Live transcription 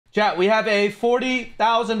Chat, we have a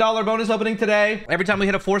 $40,000 bonus opening today. Every time we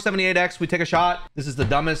hit a 478X, we take a shot. This is the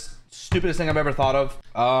dumbest, stupidest thing I've ever thought of.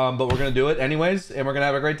 But we're gonna do it anyways, and we're gonna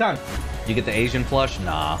have a great time. You get the Asian flush?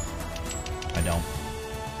 Nah, I don't.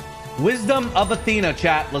 Wisdom of Athena,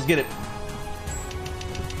 chat. Let's get it.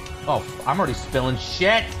 Oh, I'm already spilling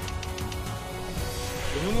shit.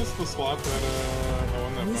 Isn't this the slot that I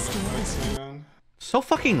won that bonus fight on? So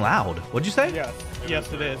fucking loud. What'd you say? Yeah.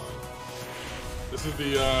 Yes, it is. This is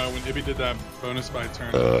the when Ibby did that bonus by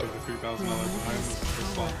turn for the $3,000 behind. This is the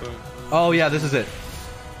slot though. Oh yeah, this is it.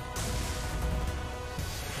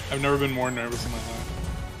 I've never been more nervous in my life.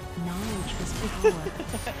 Knowledge is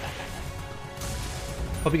power.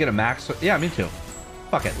 Hope you get a max. Yeah, me too.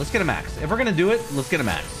 Fuck it. Let's get a max. If we're gonna do it, let's get a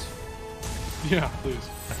max. Yeah, please.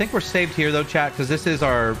 I think we're saved here though, chat, because this is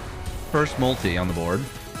our first multi on the board.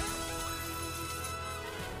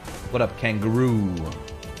 What up, kangaroo?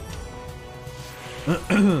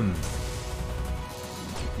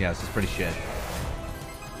 Yeah, this is pretty shit.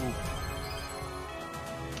 Ooh.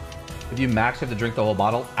 If you max, you have to drink the whole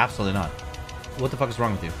bottle? Absolutely not. What the fuck is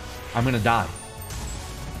wrong with you? I'm gonna die.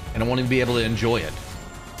 And I won't even be able to enjoy it.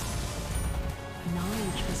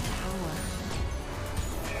 Knowledge is power.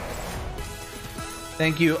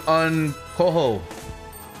 Thank you, Uncoho.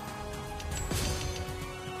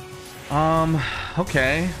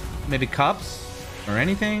 Okay. Maybe cups or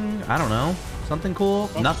anything? I don't know. Something cool?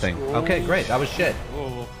 Cups, Nothing. scrolls. Okay, great. That was shit.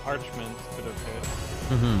 Oh, parchments could have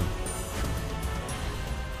hit.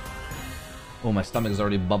 Oh, my stomach is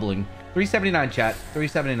already bubbling. 379, chat.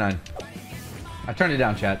 379. I turned it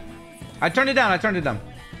down, chat. I turned it down. I turned it down.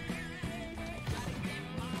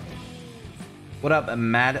 What up,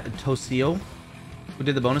 Mad Tosio? Who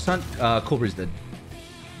did the bonus hunt? Cool Breeze did.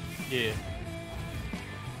 Yeah.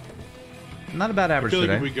 Not a bad I average feel like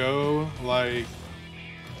today. if we go like,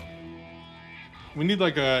 we need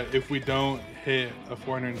like a, if we don't hit a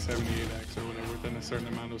 478X or whatever within a certain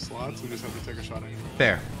amount of slots, we just have to take a shot anyway.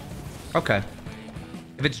 Fair. Okay.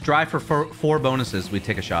 If it's dry for four bonuses, we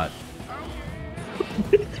take a shot.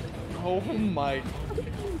 Oh my. Okay,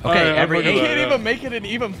 Alright, every I'm gonna You do eight. can't that, even make it an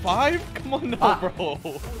even 5? Come on, no, bro.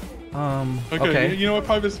 Okay. You know what?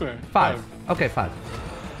 5 is fair. 5. Okay, 5.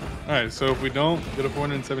 Alright, so if we don't get a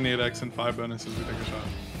 478X and 5 bonuses, we take a shot.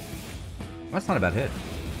 That's not a bad hit.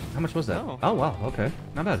 How much was that? No. Oh, wow. Okay.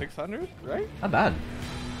 Not bad. 600, right? Not bad.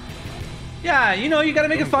 Yeah, you know, you gotta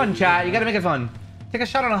make it fun, chat. You gotta make it fun. Take a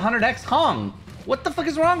shot on 100X Hong. What the fuck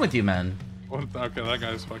is wrong with you, man? What? Okay, that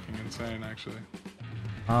guy's fucking insane, actually.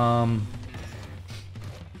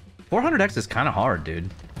 400X is kind of hard, dude.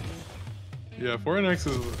 Yeah, 4NX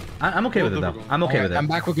is. I'm okay with it, though. difficult. I'm okay with it. I'm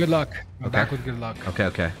back with good luck. I'm Okay. back with good luck. Okay,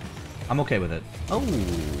 okay. I'm okay with it. Oh,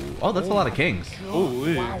 oh, that's a lot of kings.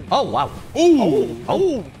 Holy. Oh, wow. Ooh.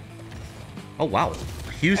 Oh, oh, wow.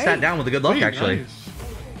 Hugh sat down with a good luck, Wait, actually. nice.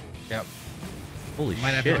 Yep. Holy Might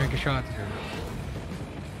have to shit. drink a shot. Too.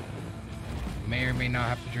 May or may not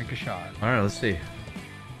have to drink a shot. All right, let's see.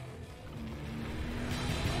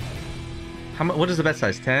 How much? What is the bet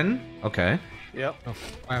size? 10? Okay. Yep. Oh,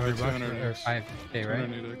 500 bucks 200 or X. 5K, right?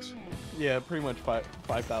 208X. Yeah, pretty much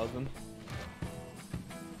 5,000.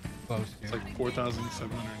 Close. It's Yeah. like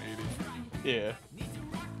 4,780. Yeah.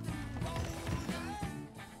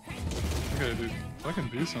 Okay, dude. I can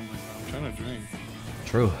do something, bro. I'm trying to drink.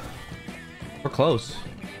 True. We're close.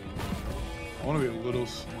 I want to be a little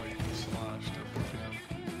like sloshed at 4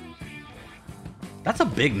 p.m. That's a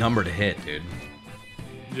big number to hit, dude.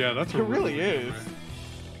 Yeah, that's It really is.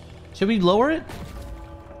 Should we lower it?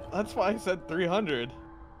 That's why I said 300.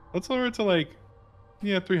 Let's lower it to like,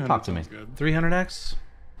 yeah, 300. Talk to me. sounds Good. 300X?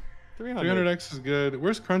 300. 300X is good.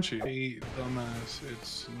 Where's Crunchy? 8, dumbass.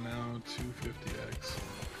 It's now 250X.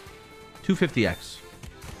 250X.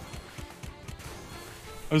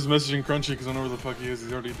 I was messaging Crunchy because I know where the fuck he is.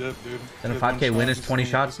 He's already dipped, dude. Then a He had 5K one win shot, is just 20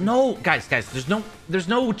 saying. shots? No, guys, there's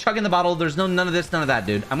no chugging the bottle. There's no none of this, none of that,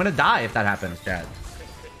 dude. I'm gonna die if that happens, Chad.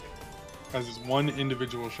 Guys, it's one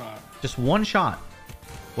individual shot. Just one shot.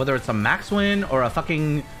 Whether it's a max win or a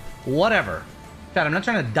fucking whatever. Chad, I'm not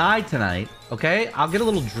trying to die tonight, okay? I'll get a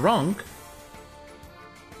little drunk.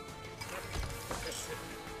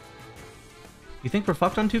 You think we're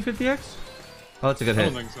fucked on 250X? Oh, that's a good I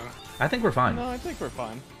hit. don't think so. I think we're fine. No, I think we're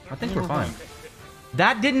fine. I think we're fine.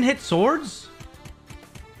 That didn't hit swords?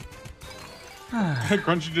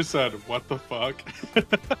 Crunchy just said, "What the fuck?"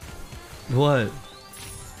 What?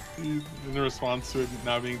 In the response to it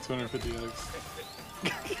now being 250X.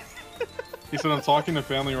 He said, "I'm talking to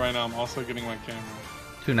family right now. I'm also getting my camera."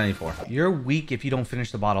 294. You're weak if you don't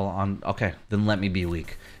finish the bottle on... Okay, then let me be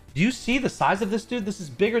weak. Do you see the size of this, dude? This is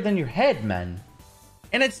bigger than your head, man.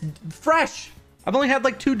 And it's fresh. I've only had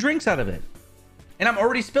like 2 drinks out of it. And I'm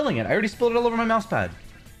already spilling it. I already spilled it all over my mouse pad.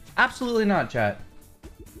 Absolutely not, chat.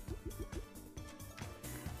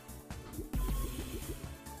 Can we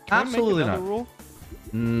make Absolutely another not.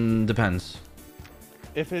 Rule? Depends.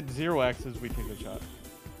 If it's 0x's, we take a shot.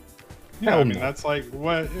 Yeah, Hell I mean, no. that's like,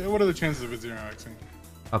 what are the chances of it 0xing?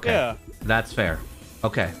 Okay. Yeah. That's fair.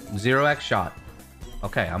 Okay. 0x shot.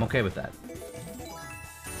 Okay, I'm okay with that.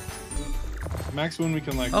 Max win, we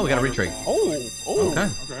can like. Oh, we got a retreat. Oh. Okay.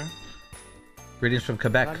 Okay. Greetings from Not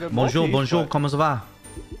Quebec. good Bonjour, multis, bonjour, but- comment ça va?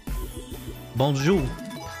 Bonjour.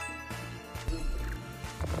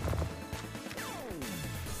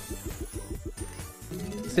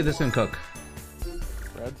 Let's see this one cook.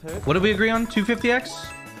 Red's hit. What did we agree on? 250x?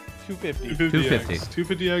 250. 250.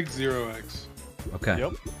 250x, 0x. Okay.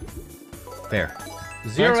 Yep. Fair.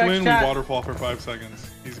 Max 0x win, chat. we waterfall for 5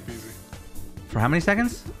 seconds. Easy peasy. For how many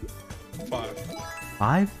seconds? 5.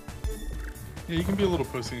 5? Yeah, you can be a little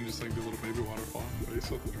pussy and just like do a little baby waterfall, but you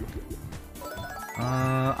still have to drink.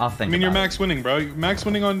 I'll think I mean, you're about max winning, bro. You're max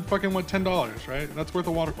winning on fucking what, $10, right? That's worth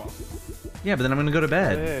a waterfall. it. Yeah, but then I'm gonna go to It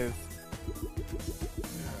bed. is.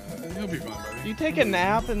 Yeah, you'll be fine, buddy. You take a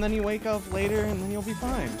nap and then you wake up later and then you'll be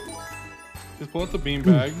fine. Just pull out the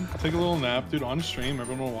beanbag, take a little nap, dude. On stream,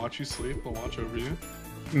 everyone will watch you sleep. They'll watch over you.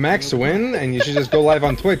 Max win, and you should just go live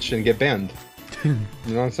on Twitch and get banned. You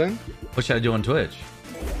know what I'm saying? What should I do on Twitch?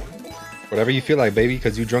 Whatever you feel like, baby,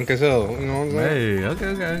 because you drunk as hell. You know what I'm saying? Hey,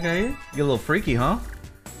 okay. Get a little freaky, huh?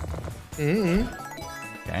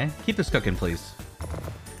 Mm-hmm. Okay. Keep this cooking, please.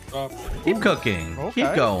 Stop. Keep cooking. Okay.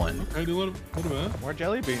 Keep going. Okay, do a little bit. More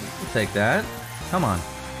jelly beans. Take that. Come on.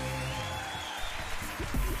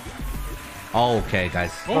 Okay,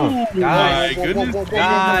 guys. Oh Guys. my goodness.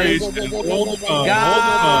 Guys. Hold on.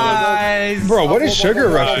 Guys. Bro, what is Sugar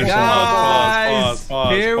Rush or something? Guys.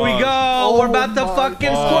 Pause, Here we pause. go. We're about to fucking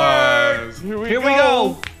Pause. squirt. Here we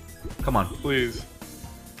go. Come on. Please.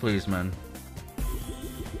 Please, man.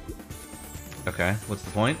 Okay. What's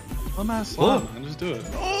the point? Dumbass slot, man. Just do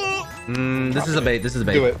it. This is a bait. This is a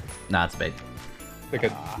bait. Do it. Nah, it's a bait. Take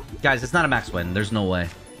it. Guys, it's not a max win. There's no way.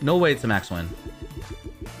 No way it's a max win.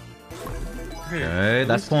 Okay, At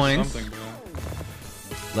that's least do points. something, bro.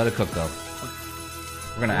 Let it cook, though.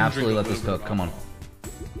 We're gonna absolutely let this cook. Come on.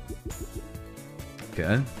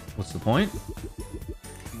 Okay. What's the point?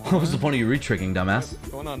 What was the point of you re-trigging, dumbass? What's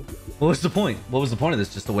going on? What was the point? What was the point of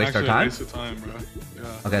this? Just to waste Actually, our time? waste of time, bro. Yeah.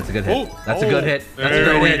 Okay, that's a good hit. Oh, That's a good hit. That's a There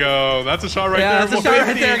great we hit. go. That's a shot right Yeah, there. that's a shot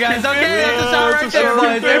right there, guys. Okay, that's a shot right there,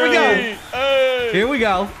 boys. There we go. Hey. Here we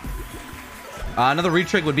go. Another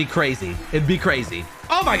retrig would be crazy. It'd be crazy.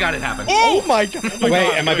 Oh my god, it happened. Oh my god.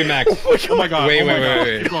 Wait, it might be Max. Oh my god. Wait, oh my wait, god.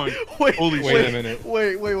 wait, Keep going. Wait, Holy Wait shit. a minute.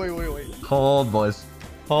 Wait. Hold, boys.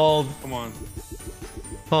 Hold. Come on.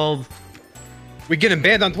 Hold. We're getting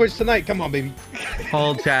banned on Twitch tonight. Come on, baby.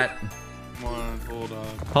 Hold, chat. Come on. Hold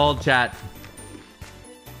on. Hold, chat.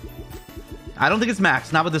 I don't think it's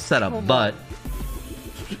max, not with this setup, but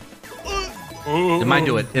Oh, it might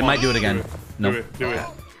do it. It come might on. do it again. Do Nope. it. Do it.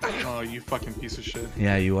 Oh, you fucking piece of shit.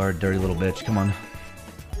 Yeah, you are a dirty little bitch. Come on.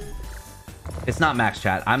 It's not max,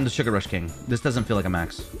 chat. I'm the Sugar Rush King. This doesn't feel like a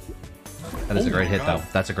max. That is Oh a great my hit, God. though.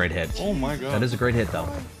 That's a great hit. Oh my god. That is a great hit, though.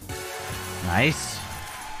 Nice.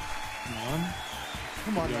 Come on.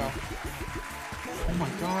 Come on now. Oh my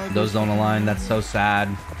god. Those don't align. That's so sad.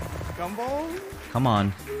 Gumball? Come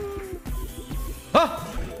on. Ah!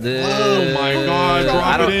 Oh my god. I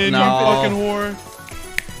Drop don't it in, know. you fucking whore.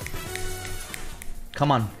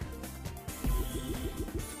 Come on.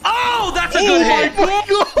 Oh, that's a good hit.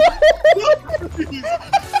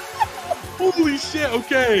 Holy shit.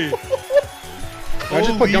 Okay. I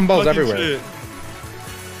just put Holy gumballs fucking everywhere. shit.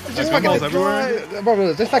 Just Gumballs fucking everywhere?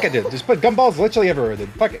 Bro, just fuck it, dude. Just put gumballs literally everywhere, dude.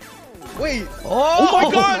 Fuck it. Wait. Oh, Oh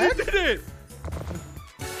my god, it did it!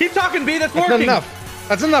 Keep talking, B. That's That's working. not enough.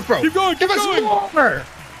 That's enough, bro. Keep going, keep Give going. us more.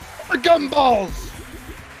 The gumballs.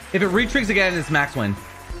 If it re-trigs again, it's max win.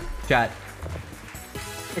 Chat.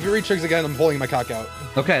 If you reach tricks again, I'm pulling my cock out.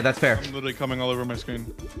 Okay, that's fair. I'm literally coming all over my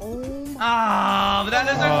screen. Ah, but that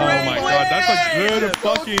is a Oh great my win. god, that's a good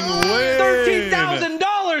fucking win!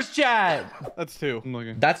 $13,000, chat. That's 2. I'm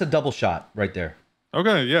looking. That's a double shot right there.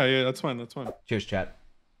 Okay, yeah, that's fine, that's fine. Cheers, chat.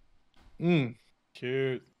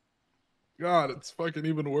 Cute. God, it's fucking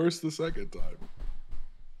even worse the second time.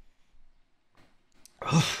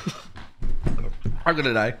 I'm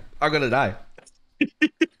gonna die. I'm gonna die.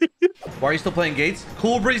 Why are you still playing Gates?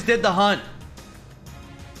 Cool Breeze did the hunt.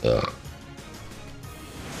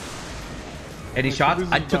 Any shot? Breeze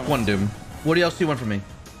is I took dumbass. one, Doom. What else do you want from me?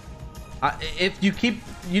 If you keep,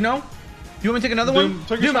 you know, you want me to take another Doom, one?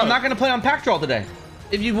 take a Doom, I'm shot. not gonna play on pack draw today.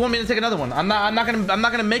 If you want me to take another one, I'm not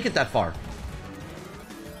gonna make it that far.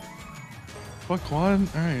 fuck, Quad?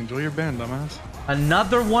 All right, enjoy your band, dumbass.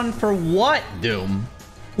 Another one for what, Doom?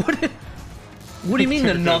 What do you mean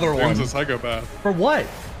another one? Doom's a psychopath. For what?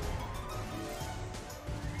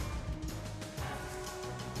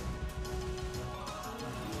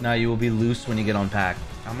 Now you will be loose when you get unpacked.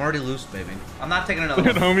 I'm already loose, baby. I'm not taking another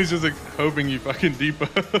Look at one. homie's just like hoping you fucking depot.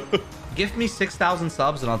 Give me 6,000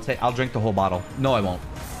 subs and I'll drink the whole bottle. No, I won't.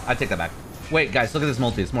 I take that back. Wait, guys, look at this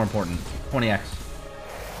multi. It's more important. 20x.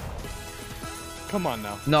 Come on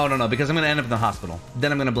now. No, because I'm gonna end up in the hospital.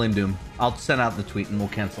 Then I'm gonna blame Doom. I'll send out the tweet and we'll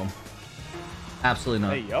cancel him. Absolutely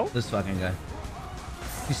not. Hey, yo. This fucking guy.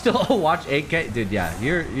 You still watch 8K? Dude, yeah.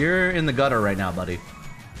 You're in the gutter right now, buddy.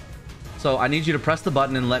 So I need you to press the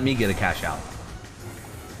button and let me get a cash out.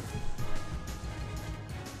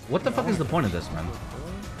 What the fuck is the point of this, man?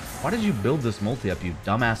 Why did you build this multi up, you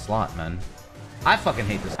dumbass slot, man? I fucking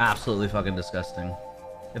hate this. Absolutely fucking disgusting.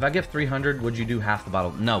 If I give 300, would you do half the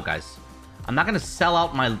bottle? No, guys. I'm not gonna sell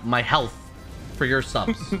out my health for your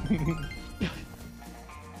subs.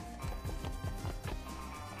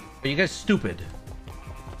 Are you guys stupid?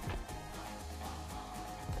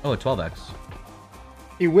 Oh, a 12x.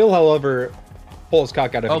 He will, however, pull his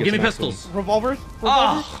cock out if Oh, he give me gets an axe pistols. Revolvers?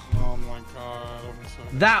 Oh, Oh my god. I'm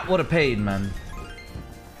so... that would have paid, man.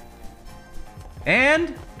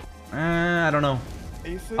 And I don't know.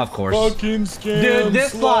 Aces? Of course. Fucking scam. Dude,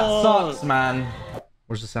 this slot sucks, man.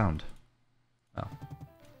 Where's the sound? Oh.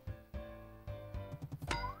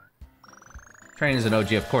 Train is an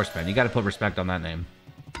OG, of course, man. You got to put respect on that name.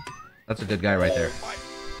 That's a good guy right there.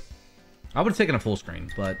 I would have taken a full screen,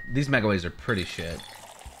 but these Mega Waves are pretty shit.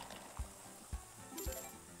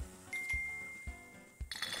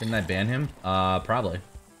 Didn't I ban him? Probably.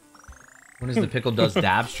 When is the Pickle Does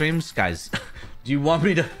Dab streams? Guys, do you want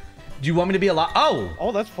me to be a lot? Oh!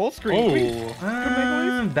 Oh, that's full screen.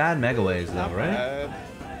 Oh. Bad Mega Waves though, right?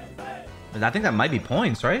 I think that might be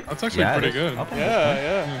points, right? That's actually Yeah, it pretty is. good. Okay,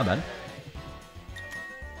 Yeah. not bad.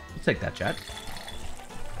 We'll take that, chat.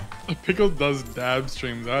 Pickle does dab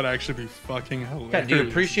streams. That would actually be fucking hilarious. Chat, do you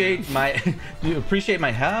appreciate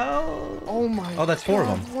my hell? Oh my. Oh, that's 4 of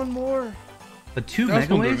them. One more. The 2 That's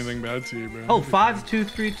Mega won't do Waves? anything bad to you, bro. Oh, 5, 2,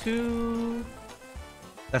 3, 2.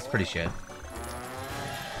 That's pretty shit.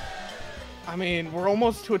 I mean, we're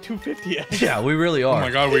almost to a 250. Yeah, we really are. Oh my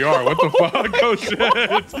god, we are. What the fuck? Oh shit.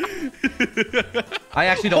 I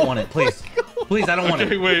actually don't want it. Please. Please, I don't want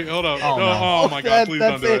Okay, it. wait, hold up. Oh, no. no. Oh my god, please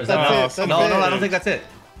don't That's do it, it. that's Oh, it, No, that's I don't think that's it.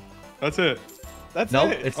 That's it. That's No,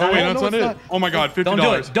 it. it's Oh not. wait, it. that's no, not it's it. not. Oh my god, $50. Don't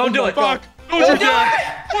do it. Don't do it. Fuck. Don't Don't do do it.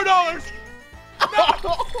 $4.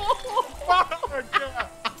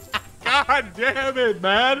 God damn it,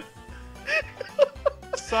 man.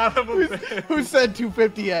 Son of a bitch. Who said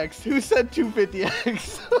 250x? Who said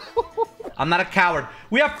 250x? I'm not a coward.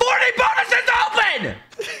 We have 40 bonuses open!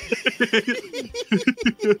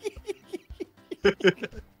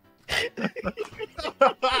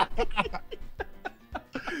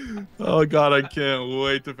 Oh god, I can't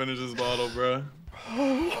wait to finish this bottle, bro.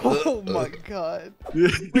 Oh my god.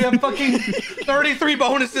 We have fucking 33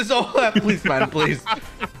 bonuses open. Please, man, please.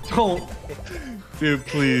 Don't. Dude,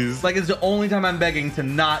 please. Like, it's the only time I'm begging to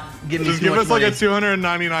not give me Just too give much us like money. a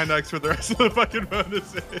 299x for the rest of the fucking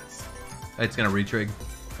bonuses. It's gonna retrig.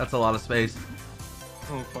 That's a lot of space.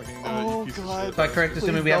 Oh fucking god, Oh, you piece God. of So I shit. correct,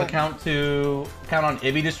 assuming Please we have a don't. count on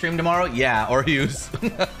Ibby to stream tomorrow? Yeah, or Hughes.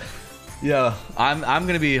 Yeah, I'm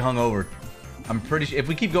gonna be hungover. I'm pretty sure if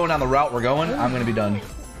we keep going down the route we're going, I'm gonna be done.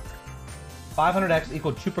 500x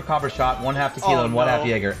equal chupacabra shot, 1/2 tequila Oh, and 1/2 no.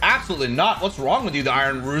 Jaeger. Absolutely not. What's wrong with you, the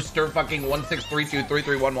Iron Rooster? Fucking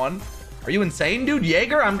 16323311. Are you insane, dude?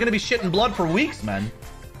 Jaeger? I'm gonna be shitting blood for weeks, man.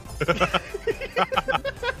 This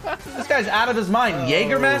guy's out of his mind.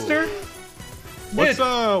 Jaegermaster? What's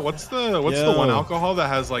Dude. what's the one alcohol that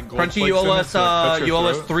has like gold Crunchy, flakes you owe in it us to, like, cut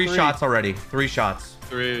your throat? 3 shots already. 3 shots.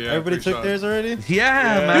 3, yeah, Everybody 3 took shots. theirs already?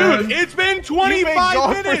 Yeah, man. Dude, it's been You've been gone 25 for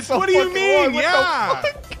minutes. so What do you fucking mean? long. What the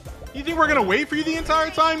Yeah. You think we're gonna wait for you the entire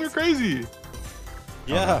time? You're crazy.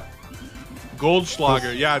 Yeah.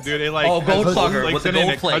 Goldschlager. Yeah, dude. It like Oh, has gold Goldschlager flakes with the in it and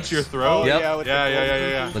gold it flakes. cuts your throat. Oh, Yep. yeah, with Yeah, the yeah, gold yeah,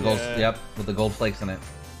 yeah, cookies. The gold, Yeah. yep, with the gold flakes in it.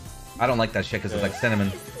 I don't like that shit because it's like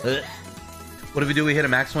cinnamon. Ugh. What do we do? We hit a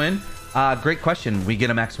max win? Great question. We get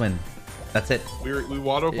a max win. That's it. We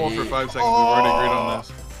waterfall for 5 seconds. We've already agreed on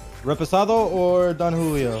this. Reposado or Don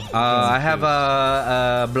Julio? I have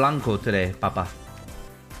a blanco today, papa.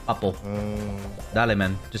 Papo. Dale,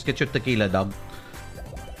 man. Just get your tequila, dog.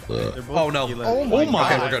 Oh, no. Oh my Oh my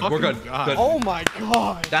god. Okay, we're good. We're good. God. Good. Oh my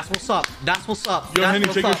god. That's what's up. That's what's up. Yo, That's Henny,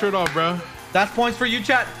 what's take your up. shirt off, bro. That's points for you,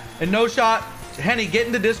 chat. And no shot. Henny, get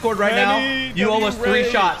into Discord right Henny, now. You owe us 3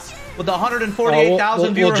 W-Rage. shots. With the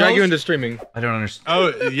 148,000 viewer We'll drag you host? into streaming. I don't understand.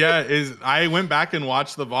 Oh yeah, I went back and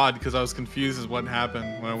watched the VOD because I was confused as what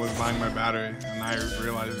happened when I was buying my battery, and I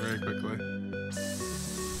realized very quickly.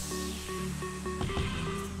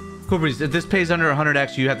 Cool Breeze, if this pays under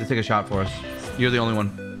 100x, you have to take a shot for us. You're the only one.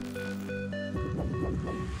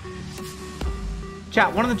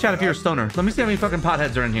 Chat, one in the chat if you're a stoner. Let me see how many fucking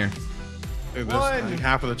potheads are in here. Dude, there's like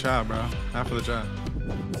half of the chat, bro. Half of the chat.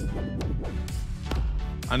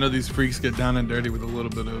 I know these freaks get down and dirty with a little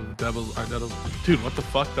bit of devil's. Dude, what the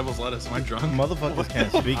fuck, devil's lettuce? Am I drunk? Motherfuckers can't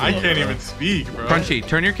speak. I can't even speak, bro. Crunchy,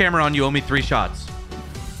 turn your camera on. You owe me 3 shots.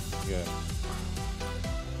 Yeah.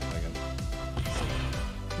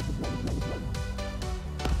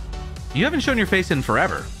 You haven't shown your face in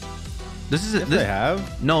forever. This is Yes, this. I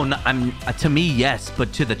have. No, I'm to me yes,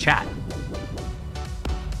 but to the chat.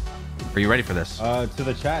 Are you ready for this? To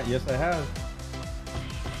the chat, yes, I have.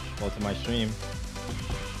 Well, to my stream.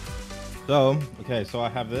 So, okay, so I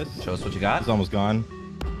have this. Show us what you got. It's almost gone.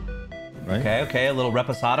 Right? Okay, a little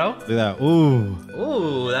reposado. Look at that. Ooh.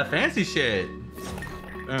 Ooh, that fancy shit.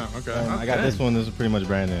 Yeah, okay. I got this one. This is pretty much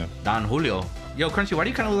brand new. Don Julio. Yo, Crunchy, why do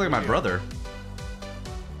you kind of look like my brother?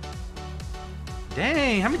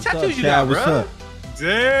 Dang, how many tattoos you got, What's bro? up?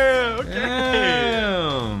 Damn. Okay.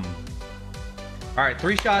 Damn. All right,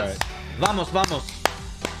 3 shots. All right. Vamos, vamos.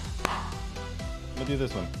 I'm gonna do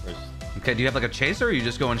this one first. Okay, do you have like a chaser or are you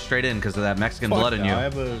just going straight in because of that Mexican blood in no, you? I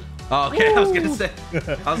have a... Oh, okay, I was gonna say.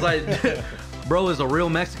 I was like, bro is a real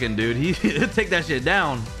Mexican, dude. He'll take that shit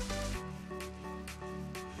down.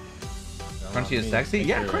 Crunchy is sexy?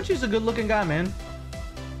 Yeah, Crunchy's a good looking guy, man.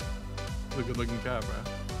 He's a good looking cat, bro.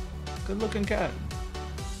 Good looking cat.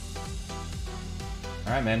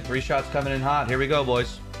 All right, man. 3 shots coming in hot. Here we go,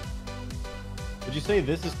 boys. Would you say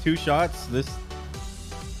this is 2 shots? This...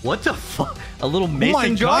 What the fuck? A little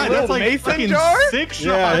mason jar? that's like mason fucking jar? 6 shots.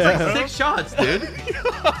 Yeah, That's yeah. like 6 shots, dude.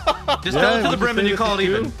 Just fill Yeah, it to the would brim you and say you call it this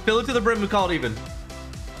is even. 2? Fill it to the brim and call it even.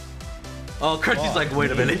 Oh, Crunchy's like, wait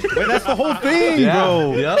a minute. Wait, that's the whole thing, Yeah.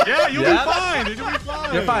 bro. Yep. Yeah, you'll Yep. be fine. Dude, you'll be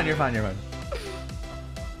fine. You're fine. You're fine. You're fine.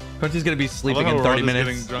 Crunchy's gonna be sleeping how in we're 30 all just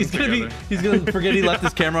minutes. getting drunk He's gonna together. he's gonna forget he left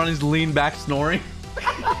his camera on. He's lean back snoring.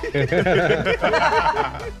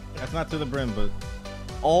 That's not to the brim, but...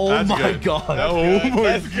 Oh That's my good. god. Oh my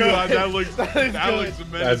That's good. god, that looks That is that good. looks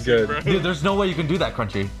menacing, That's good. bro. Dude, there's no way you can do that,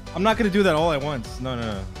 Crunchy. I'm not gonna do that all at once. No, no,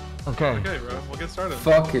 no. Okay. Okay, bro, we'll get started.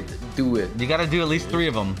 Fuck it, do it. You gotta do at least 3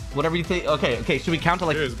 of them. Whatever you think. Okay. Should we count to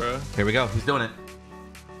like? Cheers, bro. Here we go. He's doing it.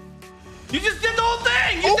 You just did the whole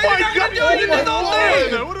thing. You Oh said my you're not gonna do it. You God. did the whole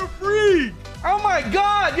thing. What a freak! Oh my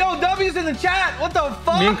god. Yo, W's in the chat. What the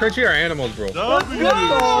fuck? Me and Crunchy are animals, bro. Let's go.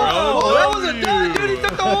 That was a done, dude. He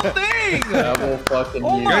took the whole thing. Double fucking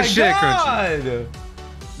Oh year. my Good shit, god. Now,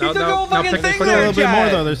 He took the whole fucking Pickle, thing put Still a there, little bit more,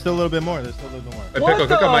 chat. though. There's still a little bit more. There's still a little bit more. Pickle, What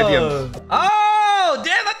click on my the- DMs. Oh,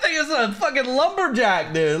 damn, that thing is a fucking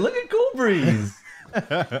lumberjack, dude. Look at Cool Breeze.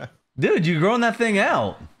 Dude, you growing that thing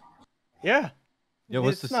out. Yeah. Yo,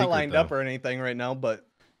 what's It's the not secret, lined though? up or anything right now, but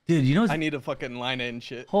Dude, you know I need to fucking line it and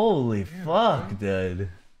shit. holy fuck, dude.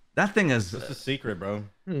 That thing is What's the secret, bro?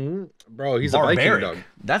 Bro, he's a Viking barbaric. dog.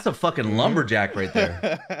 That's a fucking lumberjack right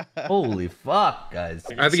there. Holy fuck, guys.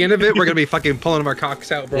 At the end of it, we're gonna be fucking pulling our cocks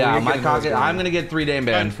out, bro. Yeah, We're my getting cock. those, I'm gonna get 3-day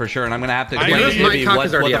ban for sure, and I'm gonna have to I explain need- to my Gibby cock what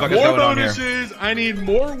is already the out. fuck is More going on here. bonuses. I need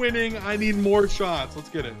more winning. I need more shots. Let's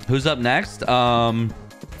get it. Who's up next?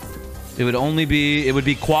 It would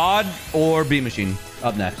be quad or B machine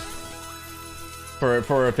up next for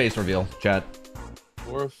a face reveal, chat.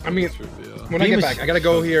 I mean, when I get back, I gotta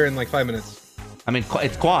go here in like 5 minutes. I mean,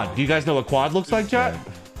 it's quad. Do you guys know what quad looks like, chat?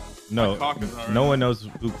 No, cock is alright. no one knows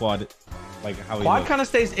who Quad, like how he Quad looks. kind of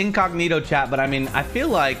stays incognito, chat, but I mean, I feel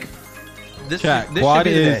like this Chat, should Quad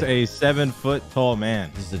be the is day. a 7-foot tall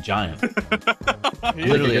man. This is a giant.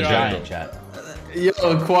 Literally a giant, chat. Yo,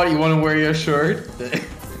 Quad, you want to wear your shirt?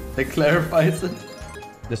 That clarifies it.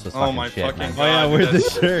 This was Oh fucking my shit, fucking man. god. Oh yeah, where's the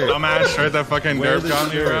This shirt? Dumbass shirt that fucking Wear Derp the got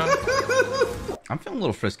me, shirt. bro. I'm feeling a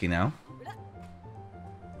little frisky now.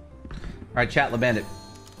 All right, chat, LaBandit.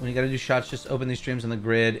 When you gotta do shots, just open these streams on the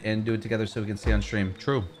grid and do it together so we can see on stream.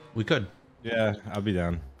 True, we could. Yeah, I'll be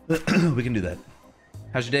down. We can do that.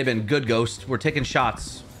 How's your day been? Good, Ghost. We're taking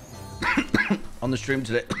shots on the stream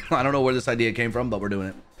today. I don't know where this idea came from, but we're doing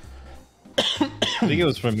it. I think it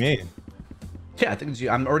was from me. Yeah, I think it's you.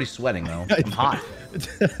 I'm already sweating though. I'm hot.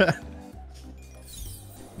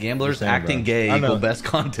 Gamblers Saying, acting bro. gay I know. equal best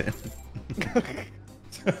content.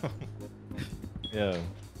 Yeah,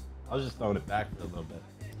 I was just throwing it back for a little bit.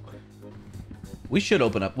 We should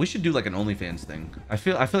open up. We should do like an OnlyFans thing. I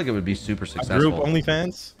feel like it would be super A successful. group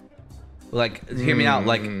OnlyFans? Like, hear me out.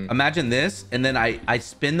 Like, imagine this, and then I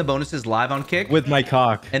spin the bonuses live on Kick, With my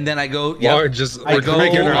cock. and then I go, Or just I like go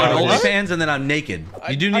regular on eyes. OnlyFans, and then I'm naked.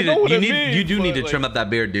 You do I need know to, what you it need, you means, do need to but, trim like- up that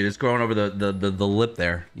beard, dude. It's growing over the lip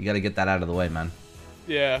there. You got to get that out of the way, man.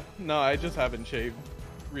 Yeah. No, I just haven't shaved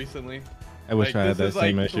recently. I wish I had that This is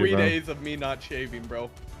same like issue, 3 bro. days of me not shaving, bro.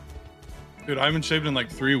 Dude, I haven't shaved in like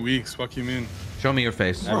 3 weeks. Fuck you mean? Show me your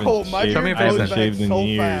face. I haven't Bro, my shaved- Show me your beard face grows then. back Shaved in so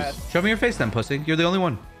years. fast. Show me your face then, pussy. You're the only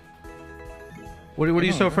one. What are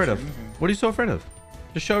you so afraid of? What are you so afraid of?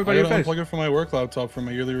 Just show I everybody your gotta face. unplug it from my work laptop for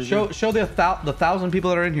my yearly review. Show the 1,000 people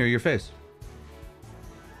that are in here your face.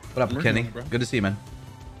 What up, I'm working Kenny? on it, bro. Good to see you, man.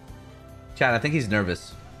 Chad, I think he's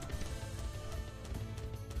nervous.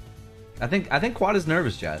 I think Quad is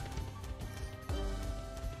nervous, Chad.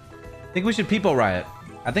 I think we should people riot.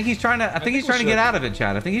 I think he's trying to. I think he's trying to get out of it,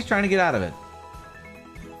 Chad. I think he's trying to get out of it.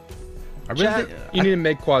 I really Chad, think, You need to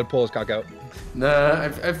make Quad pull his cock out. Nah,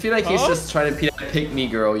 I feel like he's just trying to be that pick me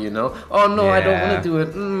girl, you know? Oh no, I don't Yeah. want to do it.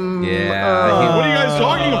 Yeah, What are you guys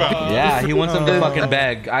talking about? yeah, he wants him to fucking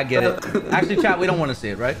beg. I get it. Actually, Chad, we don't want to see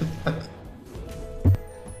it, right?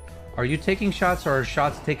 Are you taking shots or are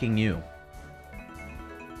shots taking you?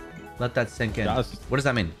 Let that sink in. Shots- What does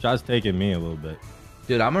that mean? Josh taking me a little bit.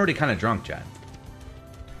 Dude, I'm already kind of drunk, Chad.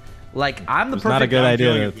 Like, I'm the It's not a perfect. good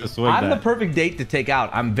idea feeling to it. swing I'm the that. perfect date to take out.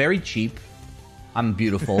 I'm very cheap. I'm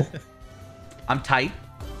beautiful. I'm tight,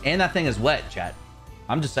 and that thing is wet, Chad.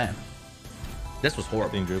 I'm just saying. This was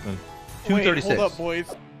horrible. Thing drooping. Wait, 236. hold up, boys.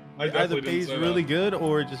 I Either definitely pays didn't say really that. good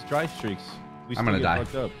or just dry streaks. We I'm still gonna get die.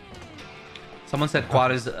 fucked up. Someone said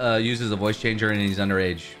Quad is uses a voice changer and he's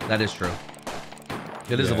underage. That is true.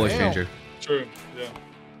 It is a Yeah. voice Damn. changer. True. Yeah.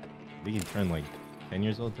 We can turn like 10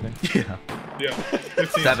 years old today. Yeah. Yeah.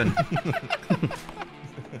 15. 7.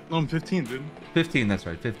 No, I'm 15, dude. 15, that's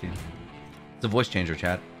right. 15. It's a voice changer,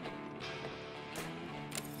 chat.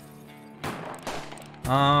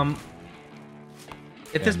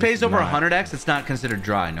 If this this pays is over not- 100x, it's not considered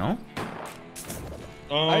dry, no?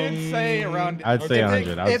 I'd say around. I'd say if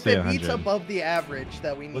 100. I would If say it meets 100. above the average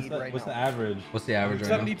that we What's need the, right what's the now. average? What's the average right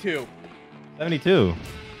now? 72. 72.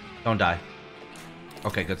 Don't die.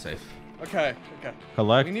 Okay, good save. Okay. Okay.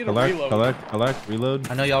 Collect, We need a collect, reload. collect,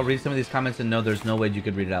 reload. I know y'all read some of these comments and know there's no way you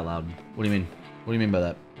could read it out loud. What do you mean? What do you mean by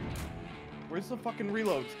that? Where's the fucking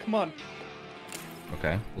reloads? Come on.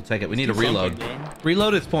 Okay, we'll take it. We need a Do something, reload. bro.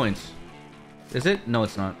 Reload is points. Is it? No,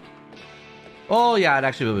 it's not. Oh yeah, it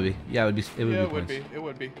actually would be. Yeah, it would be. It would Yeah, be it would points. be. It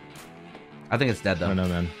would be. I think it's dead I though. don't know,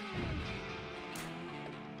 man.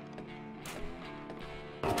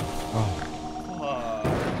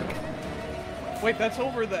 Wait, that's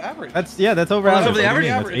over the average. That's that's over Oh, that's average. over the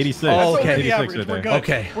average? That's 86. Oh, That's over okay. the 86 average. right We're there. good.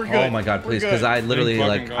 Okay. We're good. Oh my god, We're please, good. because I literally Thank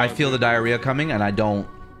like fucking I God, feel the dude. diarrhea coming and I don't.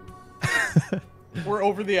 We're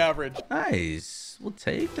over the average. Nice. We'll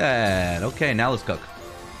take that. Okay, now let's cook.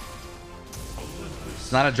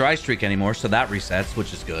 It's not a dry streak anymore, so that resets,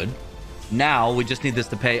 which is good. Now we just need this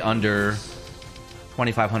to pay under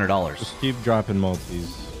 $2,500. Just keep dropping multis.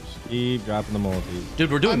 Just keep dropping the multis.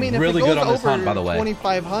 Dude, we're doing I mean, if really it goes good on this over hunt, by the way.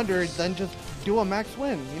 2,500, then just do a max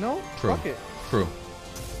win. You know? True. Fuck it. True.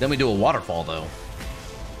 Then we do a waterfall though.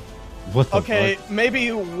 What the Okay, fuck? maybe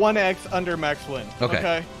 1x under max win.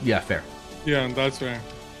 Okay. Yeah, fair. Yeah, that's fair.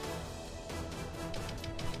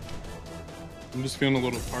 I'm just feeling a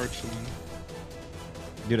little parched, man.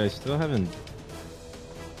 Dude, I still haven't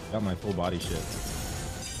got my full body shit.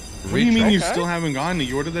 What do you mean you still haven't gotten it?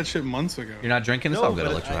 You ordered that shit months ago. You're not drinking? It's all good. but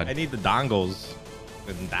I'll let you I ride. need the dongles.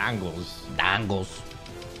 The dongles. Dangles.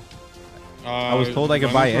 I was told I could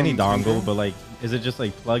mine buy was any from dongle, Tinder. but like, is it just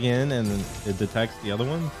like plug in and then it detects the other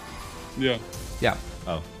one? Yeah, Yeah.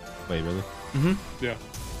 Oh, wait, really? yeah.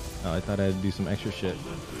 Oh, I thought I had to do some extra shit.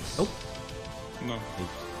 Oh. No.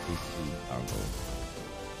 HTC dongle.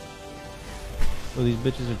 So these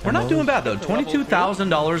bitches are. We're not $10? doing bad though.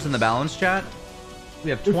 $22,000 in the balance, chat. We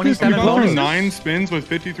have You 27 go through bonuses. 9 spins with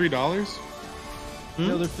 $53?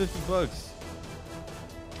 No, they're $50.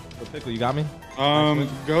 So Pickle, you got me?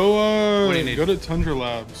 Go What do you need? go to Tundra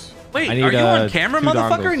Labs. Wait, I need, are you on camera, 2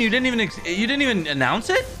 motherfucker? dongles. And you didn't even announce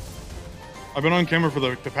it? I've been on camera for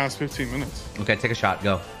the past 15 minutes. Okay, take a shot.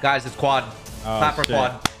 Go, guys. It's quad. Clap for shit.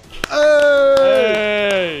 quad.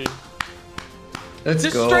 Hey! Let's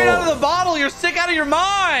Just go. straight out of the bottle. You're sick out of your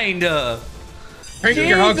mind. Crank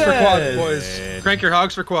your hogs for quad, Jesus. boys. Crank your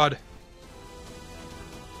hogs for quad.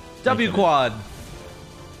 W quad.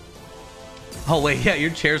 Oh wait, yeah,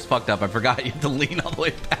 your chair's fucked up. I forgot you have to lean all the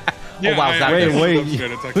way back. Yeah, oh wow, I- that I- is- Wait, It's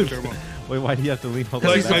good. It's actually terrible. Wait, why do you have to lean all the Because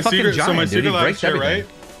way he's Like a back? my fucking secret, so giant, my dude. He secret last breaks chair, everything.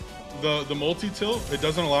 right? The multi-tilt, it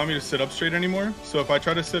doesn't allow me to sit up straight anymore. So if I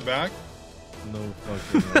try to sit back, No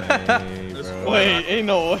fucking way, bro. Wait, ain't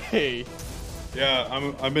no way.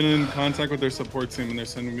 Yeah, I've been in contact with their support team, and they're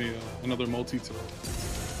sending me another multi-tool.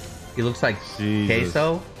 He looks like Jesus.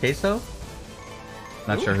 Queso?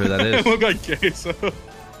 Not sure who that is. Look like queso.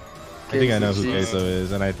 I think I know who Queso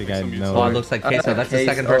is, and I think I know. Oh, it looks like Queso. That's the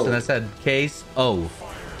second person that said Queso.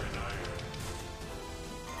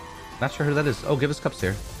 Not sure who that is. Oh, give us cups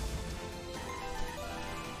here.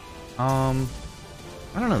 I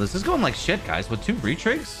don't know. This is going like shit, guys. With 2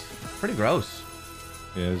 retrigs? Pretty gross.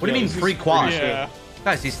 Yeah, What do you mean free quad? Yeah.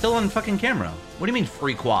 Guys, he's still on fucking camera. What do you mean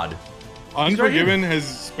free quad? Unforgiven has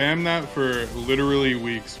spammed that for literally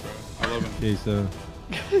weeks, bro. I love him. Queso.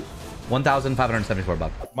 1,574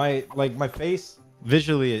 bucks. My face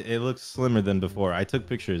visually it looks slimmer than before. I took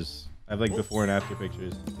pictures. I have like before and after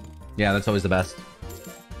pictures. Yeah, that's always the best.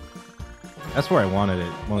 That's where I wanted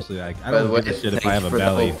it mostly. Like I By the don't way, give a shit if thank I have you a for the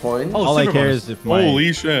belly. whole point. Oh, All I super care bonus. is if my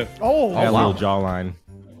Holy shit. Oh, I got a wow. little jawline.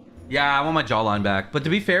 Yeah, I want my jawline back. But to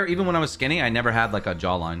be fair, even when I was skinny, I never had like a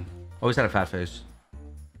jawline. Always had a fat face.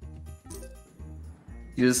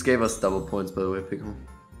 You just gave us double points, by the way, Pickle.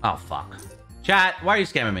 Oh, fuck. Chat, why are you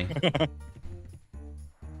scamming me?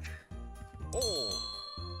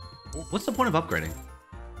 What's the point of upgrading?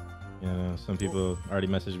 You know, some people already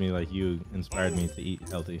messaged me like you inspired me to eat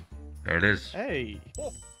healthy. There it is. Hey.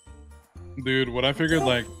 Dude, what I figured,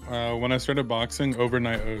 like, when I started boxing,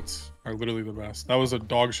 overnight oats are literally the best. That was a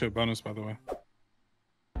dog shit bonus, by the way.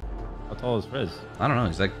 How tall is Frizz? I don't know.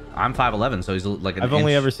 He's like, I'm 5'11", so he's like an I've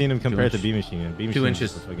only inch, ever seen him compared to 2 B Machine. And B 2 Machine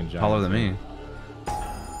inches is fucking giant, taller than me.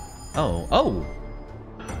 Oh.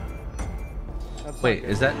 That's Wait,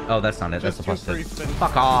 is that? Oh, that's not it. That's Just the two plus free 6. spins.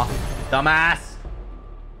 Fuck off, dumbass.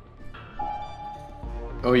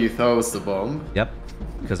 Oh, you thought it was the bomb? Yep,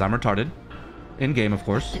 because I'm retarded. In game, of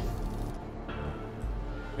course,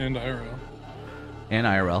 And IRL. and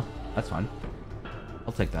IRL. That's fine.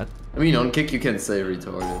 I'll take that. I mean, on kick you can say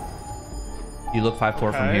retarded. You look 5'4" from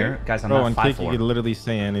Okay. here, guys. I'm Bro, not on 5'4". Kick, you could literally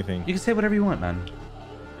say anything. You can say whatever you want, man.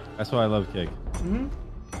 That's why I love Kick.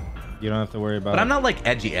 You don't have to worry about. But I'm not like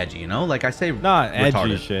edgy, you know? Like I say, not edgy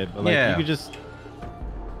retarded. shit, but like Yeah. you could just,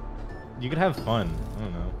 you could have fun. I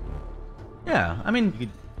don't know. Yeah, I mean, You could,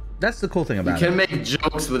 that's the cool thing You about can it. make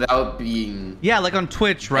jokes without being Yeah, like on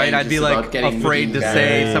Twitch, right? Yeah, I'd be just about like getting afraid to moving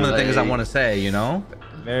say back, some of the things I like- want to say, you know?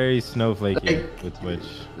 very snowflakey Like- with Twitch.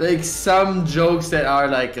 like some jokes that are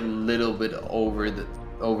like a little bit over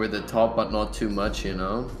the top, but not too much, you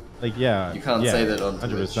know. Like yeah, You can't yeah, say that on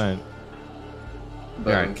 100%.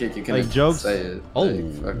 But Right. on kick you can Like jokes- say it.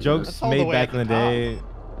 Oh, fuck Jokes That's all the made way back at in the the top. day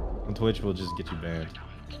on Twitch will just get you banned.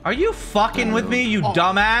 Are you fucking with me, you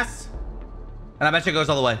dumbass? And I bet you it goes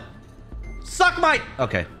all the way. Suck my...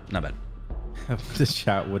 Okay, not bad. This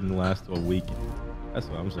chat wouldn't last a week. That's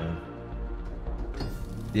what I'm saying.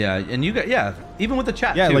 Yeah, and you got... Yeah, even with the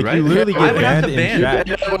chat, Yeah, too, like right? you literally I get would have banned to in ban...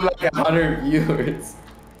 chat. That with like 100 viewers.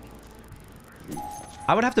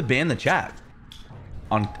 I would have to ban the chat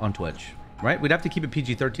on Twitch, right? We'd have to keep it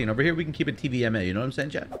PG-13. Over here, we can keep it TVMA. You know what I'm saying,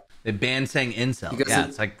 chat? They banned saying incel. Because Yeah, it-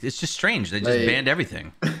 it's like it's just strange. They just Like- banned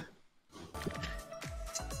everything.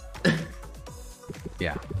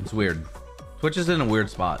 Yeah, it's weird. Twitch is in a weird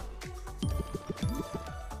spot.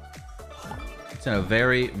 It's in a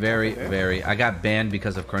very, very, very... I got banned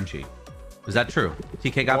because of Crunchy. Is that true?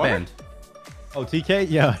 TK got What? banned. Oh, TK?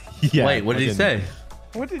 Yeah. Yeah. Wait, what did he fucking- say?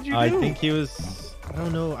 What did you do? I think he was, I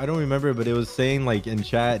don't know, I don't remember, but it was saying like in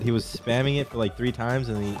chat, he was spamming it for like 3 times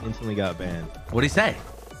and he instantly got banned. What did he say?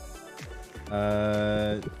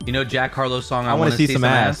 You know Jack Harlow's song, I want to see some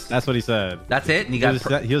ass. That's what he said. That's it? And he He got...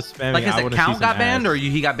 was, he was spamming, Like his "I wanna see account some got banned, ass." or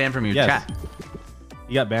he got banned from your Yes. chat?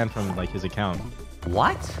 He got banned from like his account.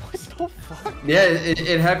 What? Yeah,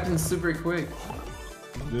 it happened super quick.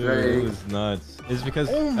 Dude, Right. it was nuts. It's because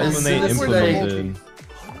Oh my that's when they goodness, we're implemented.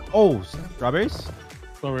 Oh, strawberries?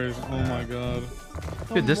 Strawberries. Oh my god.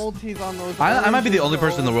 Dude, this... Multis on those I might be the oranges, only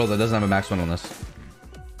person in the though. world that doesn't have a max win on this.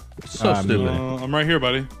 So Me stupid. either. I'm right here,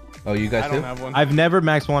 buddy. Oh, you guys I too? don't have one. I've never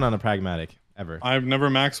max one on a pragmatic ever. I've never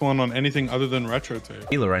maxed one on anything other than retro tape.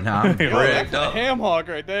 Healer right now. I'm Yo, rigged That's a up. ham hog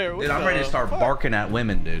right there. What Dude, I'm ready to the start fuck? barking at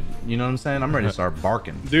women, dude. You know what I'm saying? I'm ready to start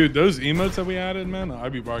barking. Dude, those emotes that we added, man,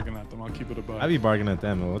 I'd be barking at them. I'll keep it a buck. I'd be bargaining at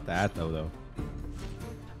them. What the at though?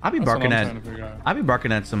 I'll be That's what barking I'm at... trying to figure out. I'll be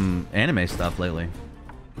barking at some anime stuff lately.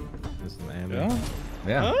 This is the anime. Yeah?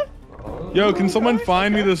 Yeah. Huh? Yo, can someone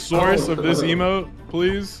find me the source of this emote,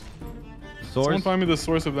 please? Someone Source? find me the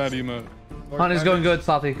source of that emote. Hunt is going good,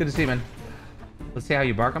 Salty. Good to see you, man. Let's see how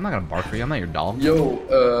you bark. I'm not gonna bark for you. I'm not your dog.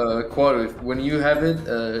 Yo, Quad, when you have it,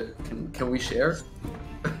 can we share?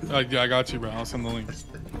 Yeah, I got you, bro. I'll send the link.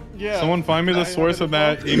 Yeah. Someone find me the I source have of it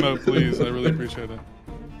as that well. emote, please. I really appreciate it.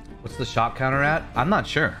 What's the shot counter at? I'm not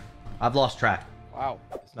sure. I've lost track. Wow.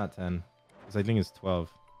 It's not 10. Because I think it's 12.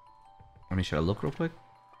 I mean, should I look real quick?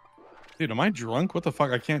 Dude, am I drunk? What the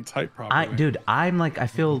fuck? I can't type properly. Dude, I'm like, I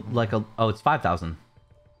feel like a. Oh, it's 5,000.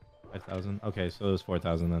 5,000? Okay, so it was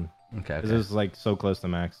 4,000 then. Okay. Because it was like so close to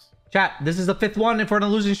max. Chat, this is the 5th one. If we're on a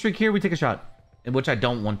losing streak here, we take a shot. Which I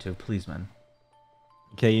don't want to. Please, man.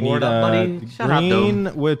 Okay, you Board need up, buddy. Shut up,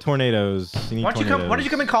 green with tornadoes. You need Why don't you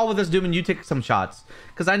come and call with us, Doom, and you take some shots?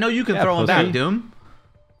 Because I know you can Yeah, throw them pussy. back, Doom.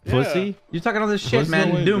 Pussy? You're talking all this shit, There's no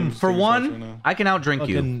man. way Doom, Doom's for taking one, shots right now. I can outdrink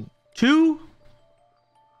you. Fucking 2,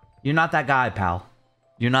 you're not that guy, pal.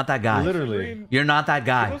 You're not that guy. literally. You're not that Give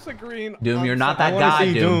guy. us a green. Doom, you're not I that wanna guy,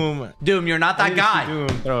 see Doom. Doom. Doom, you're not I that need to see guy. Doom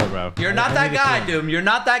throw it, bro. You're I not need that to guy, see him. Doom. You're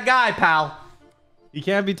not that guy, pal. You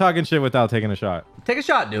can't be talking shit without taking a shot. Take a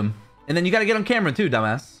shot, Doom. And then you got to get on camera too,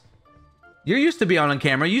 dumbass. You're used to be on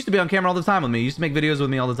camera. You used to be on camera all the time with me. You used to make videos with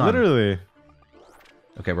me all the time. Literally.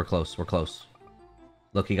 Okay, we're close. We're close.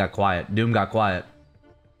 Look, he got quiet. Doom got quiet.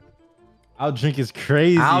 I'll drink is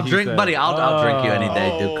crazy. I'll he drink, said. buddy. I'll drink you any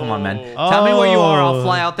day, dude. Come on, man. Tell me where you are. I'll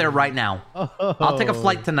fly out there right now. I'll take a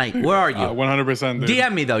flight tonight. Where are you? 100%, dude.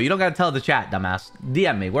 DM me though. You don't gotta tell the chat, dumbass.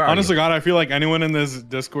 DM me. Where are Honestly, you? God, I feel like anyone in this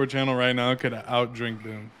Discord channel right now could outdrink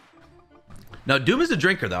Doom. No, Doom is a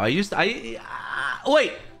drinker though. Wait. Oh, Yeah?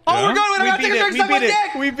 we're going. I gotta take a drink. Suck my dick.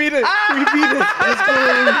 We beat it. Ah! We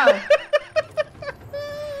beat it.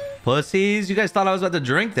 Pussies, you guys thought I was about to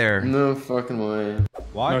drink there. No fucking way.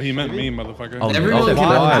 Watch. No, he meant maybe? me, motherfucker. Oh, Everyone no, can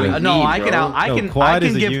quad. outdrink No, me, I can bro. out. I No, can. quad I can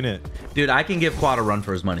is a give. unit. Dude, I can give Quad a run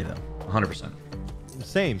for his money though. 100%.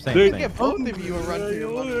 Same. Dude, Get both of you a run for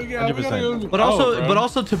your money. 100%. But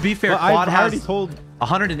also, to be fair, But Quad I've already has told.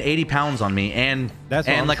 180 pounds on me, and That's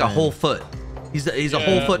what I'm like a saying. whole foot. He's a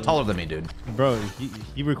whole foot taller than me, dude. Bro,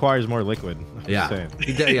 he requires more liquid. I'm Yeah. just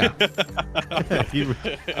saying. Yeah.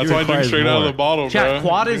 That's why I drink straight out of the bottle, bro. Chat,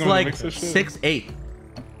 Quad You is think I'm gonna like mix this shit? 6'8",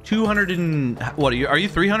 200 and what are you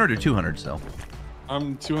 300 or 200 still?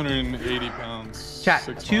 I'm 280 pounds. Chat,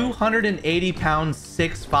 6'5". 280 pounds,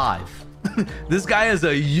 6'5". This guy is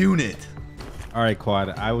a unit. All right,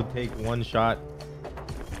 Quad. I would take one shot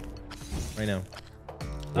right now.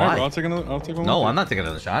 All right, Why? bro, I'll take one. No, with I'm you. not taking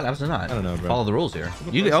another shot. Absolutely not. I don't know, bro. Follow the rules here.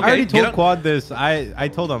 You I okay? already Get told up. Quad this. I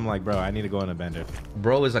told him like, bro, I need to go on a bender.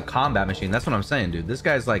 Bro is a combat machine. That's what I'm saying, dude. This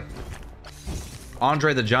guy's like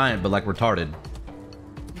Andre the Giant, but like retarded.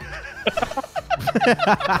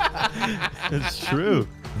 It's true.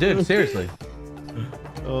 Dude, seriously.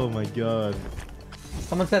 Oh my god.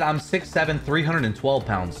 Someone said I'm 6'7", 312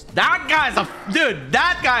 pounds. That guy's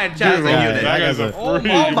that guy in chat is a yeah, unit. That guy's a a Oh,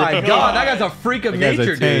 freak. oh my god, that guy's a freak of That guy's a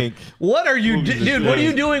nature, dude. tank. What are you, Holy dude? What are shit.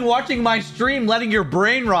 you doing watching my stream, letting your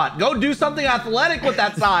brain rot? Go do something athletic with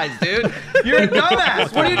that size, dude. You're a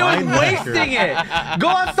dumbass. What are you doing, wasting it? Go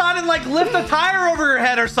outside and like lift a tire over your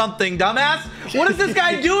head or something, dumbass. What is this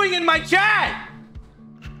guy doing in my chat?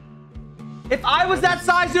 If I was that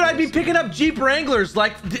size, dude, I'd be picking up Jeep Wranglers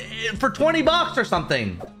like for 20 bucks or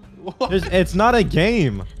something. It's not a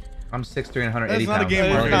game. I'm 6'3", 180 That's not a pounds.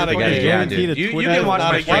 game. It's not a game. Yeah, dude. Guaranteed You Twitch can watch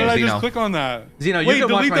not my a stream, Why did I Zeno. just click on that? Zeno, you Wait,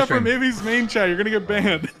 can watch delete my that from stream. Avi's main chat. You're gonna get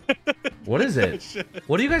banned. What is it?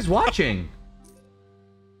 What are you guys watching?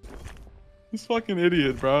 This fucking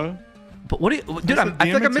idiot, bro. But what do you, dude? I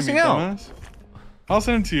feel like I'm missing out. I'll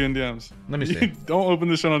send it to you in DMs. Let me see. Don't open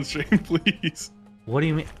this shit on stream, please. What do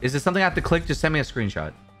you mean? Is this something I have to click? Just send me a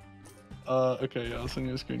screenshot. Okay, yeah, I'll send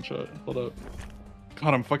you a screenshot. Hold up.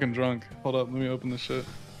 God, I'm fucking drunk. Hold up, let me open this shit.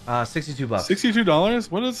 62 bucks.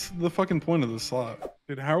 $62? What is the fucking point of this slot?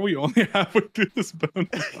 Dude, how are we only halfway through this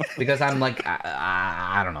bonus? Because I'm like,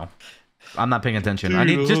 I don't know. I'm not paying attention. Dude, I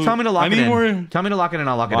need. Just tell me to lock I it need in. more- Tell me to lock it in.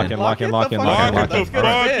 I'll lock it in. Lock in, lock in, the lock fuck in, out. lock in. Let's get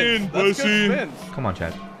Lock spins. in, Let's get pussy. spins. Come on,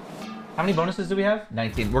 Chad. How many bonuses do we have?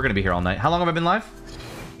 19. We're gonna be here all night. How long have I been live?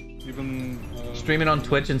 Even Streaming on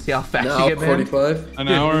Twitch and see how fast Now you get banned. 45. an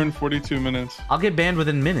hour and 42 minutes. I'll get banned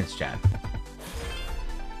within minutes, Chad.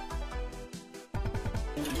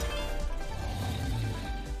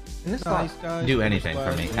 Can this slot do anything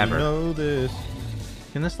for me ever? Know this.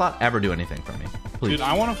 Can this slot ever do anything for me? Please. Dude,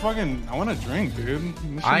 I want to drink, dude.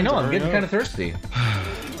 This shit I know. needs to I'm hurry getting up. kind of thirsty.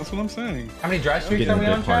 That's what I'm saying. How many dry streaks Getting are we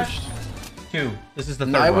a on, bit Chad? parched. 2. This is the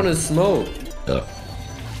third I one. want to smoke.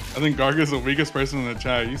 I think Garga's the weakest person in the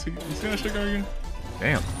chat. You see that shit, Garga?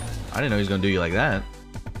 Damn. I didn't know he was gonna do you like that.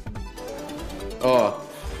 Oh.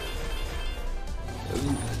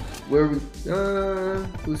 Where we?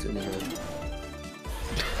 Who's in here?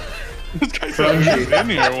 This guy's in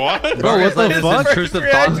here. What? Garga's letting his fuck? intrusive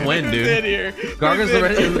thoughts win, Who's in dude. here?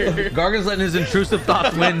 Garga's letting his intrusive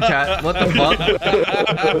thoughts win, chat. What the fuck?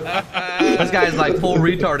 This guy's like full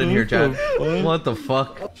retard in here, chat. What the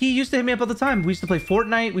fuck? He used to hit me up all the time. We used to play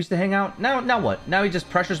Fortnite. We used to hang out. Now what? Now he just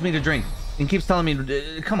pressures me to drink and keeps telling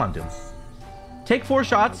me, come on, dude. Take 4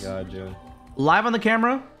 shots. God, Joe. Live on the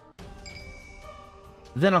camera.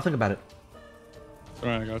 Then I'll think about it. All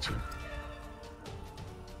right, I got you.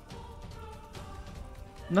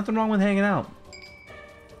 Nothing wrong with hanging out.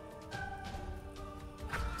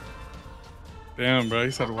 Damn, bro.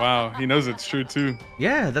 He said, wow. He knows it's true, too.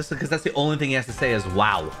 Yeah, that's because that's the only thing he has to say is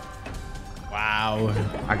wow. Wow.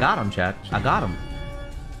 I got him, chat. I got him.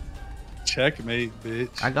 Checkmate,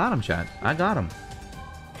 bitch. I got him, chat. I got him.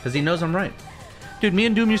 Because he knows I'm right. Dude, me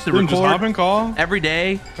and Doom used to Doom, just hop record and call. every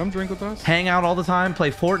day, Come drink with us. hang out all the time,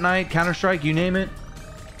 play Fortnite, Counter-Strike, you name it.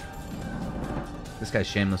 This guy's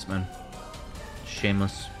shameless, man.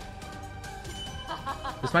 Shameless.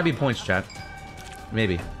 This might be points, chat.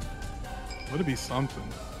 Maybe. Would it be something?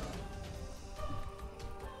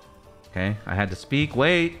 Okay, I had to speak.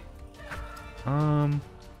 Wait.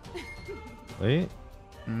 Wait.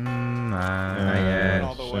 Not yet.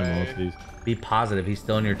 all the way. Be positive. He's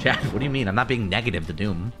still in your chat. What do you mean? I'm not being negative to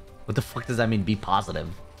Doom. What the fuck does that mean? Be positive.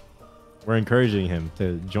 We're encouraging him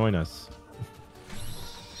to join us.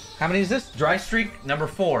 How many is this? Dry streak number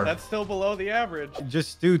 4. That's still below the average.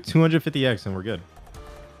 Just do 250x and we're good.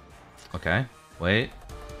 Okay. Wait.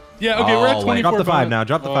 Yeah, okay, we're at Oh, 24. wait. Drop the 5 bonus. now.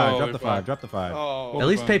 Drop the 5. Oh, Drop the fuck. 5. Drop the 5. Oh, At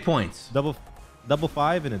least pay points. Double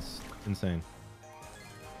 5 and it's insane.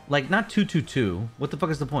 Like not 222. What the fuck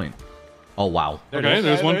is the point? Oh wow. Okay,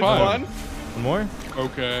 there's one there's 5. one. One more?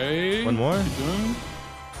 Okay. One more? Keep going.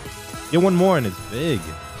 Get one more and it's big.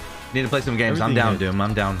 Need to play some games. Everything I'm down, hits. Doom.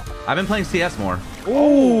 I'm down. I've been playing CS more.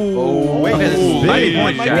 Oh, wait. Okay, this This is might be big.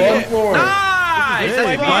 points, Might chat. be One it. for. Nice! Big, That's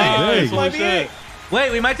big. fine. Might be it.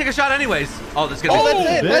 Wait, we might take a shot anyways. Oh, this is gonna Oh, be. that's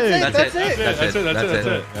it. big. That's it. That's That's it. it. That's it. That's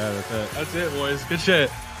it. Yeah, that's it. That's it, boys. Good shit.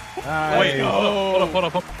 Nice. Wait, hold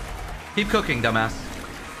up. Keep cooking, dumbass.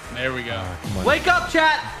 There we go. Come on. Wake up,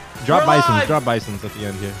 chat. Drop We're bisons. live. Drop bisons at the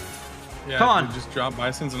end here. Yeah, Come on. dude, just drop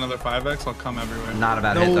Bison's another 5x. I'll come everywhere. Not a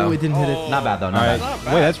bad hit though. didn't hit Oh. Not bad though. All Not right. bad. Not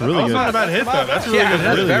bad. Wait, that's really That's good. not a bad hit, though. That's really Yeah, good.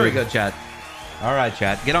 that's really very good. good, chat. All right,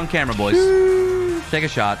 chat. Get on camera, boys. Take a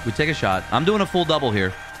shot. We take a shot. I'm doing a full double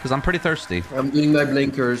here because I'm pretty thirsty. I'm doing my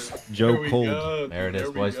blinkers. Joe There we Cold. go. There it is,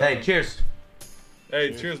 we boys. go. Hey, cheers.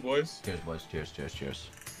 Hey, cheers, boys. Cheers, boys. Cheers, cheers, cheers.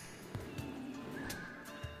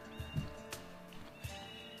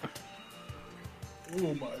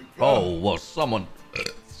 Oh my god. Oh, well, someone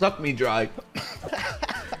suck me dry.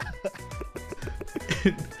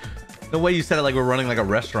 The way you said it like we're running like a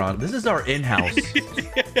restaurant. This is our in-house.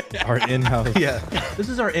 Our in-house. Yeah. This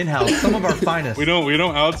is our in-house. Some of our finest. We don't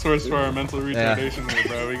outsource for our mental retardation here,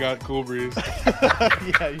 bro. We got Cool Breeze.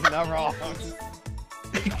 Yeah, you're not wrong.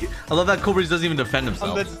 I love that Cool Breeze doesn't even defend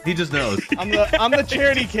himself. He just knows. I'm the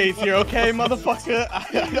charity case here, okay, motherfucker?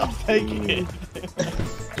 I'll take it.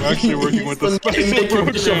 We're actually working with the special Making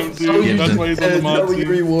program, some dude. That's why he's on the mod no team.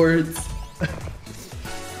 rewards.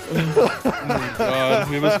 God,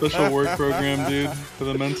 we have a special work program, dude, for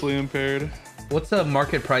the mentally impaired. What's the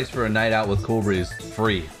market price for a night out with Cool Breeze?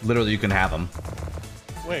 Free. Literally, you can have them.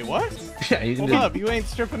 Wait, what? Yeah, you can Hold do. up, you ain't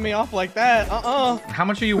stripping me off like that. How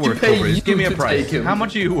much are you worth, pay Cool Breeze? you Give me a to price. take him. How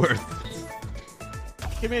much are you worth?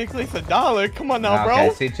 Give me at least $1. Come on now, bro.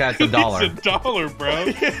 Okay, see, chat, it's $1. It's $1, bro.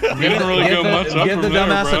 We didn't really go much up Give the from there,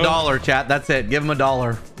 dumbass bro. $1, chat. That's it. Give him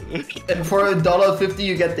 $1. And for $1.50,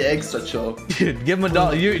 you get the extra show. Dude, give him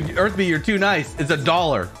 $1. Earthby, you're too nice. It's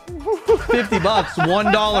 $1. $50,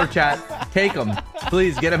 $1, chat. Take him.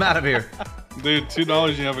 Please get him out of here. Dude,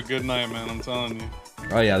 $2, you have a good night, man. I'm telling you.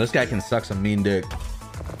 Oh yeah, this guy can suck some mean dick.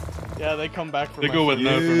 Yeah, they come back from They go with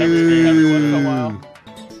no from every once in a while.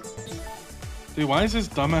 Dude, why is this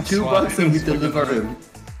dumbass $2 and we slide? deliver him.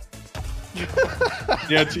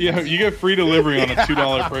 Yeah, you get free delivery on a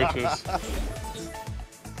 $2 purchase.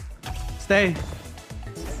 Stay.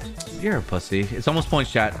 You're a pussy. It's almost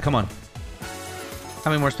points, chat. Come on. How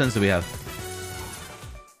many more spins do we have?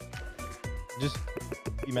 Just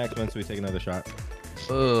be max once we take another shot.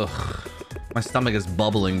 Ugh. My stomach is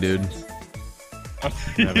bubbling, dude.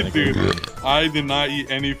 Dude, I did not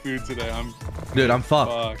eat any food today. I'm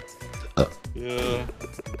fucked. Yeah.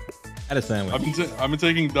 Had a sandwich. I've been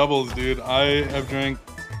taking doubles, dude. I have drank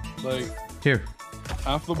like Here.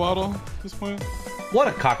 half the bottle at this point. What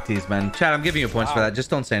a cock tease, man. Chad, I'm giving you points for that. Just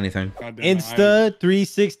don't say anything. God damn it, Insta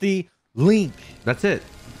 360 link. That's it.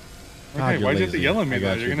 Okay, you're why'd you have to lazy. yell at me I though?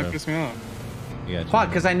 got You're you, gonna bro. piss me off. Yeah, Quad,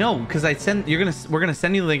 because I know, because we're gonna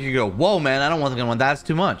send you the link. You go, whoa, man, I don't want that. It's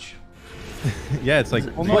too much. Yeah, it's like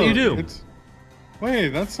Well, What you do? Wait,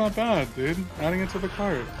 that's not bad, dude. Adding it to the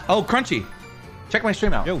cart. Oh, Crunchy. Check my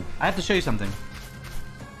stream out. Yo. I have to show you something.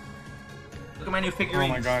 Look at my new Oh figurines.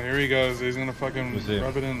 my god, here he goes. He's gonna fucking What's it?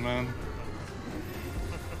 rub it in, man.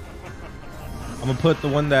 I'm gonna put the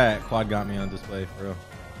one that Quad got me on display for real.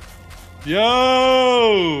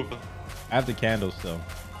 Yo! I have the candles still,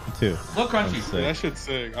 too. Look, Crunchy. I'm sick. Dude, that shit's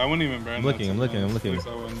sick. I wouldn't even brand I'm looking, that I'm to looking, be I'm honest. looking. At least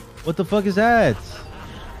I wouldn't. What the fuck is that?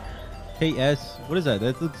 KS. What is that?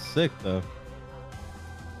 That looks sick though.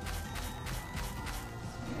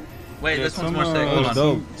 Wait, Yeah, this one's some, more sick. Hold on.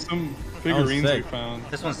 dope. Some figurines we sick. found.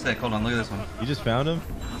 This one's sick. Hold on. Look at this one. You just found them?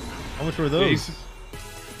 How much were Yeah, those?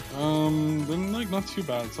 they're like not too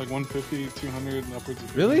bad. It's like 150, 200, and upwards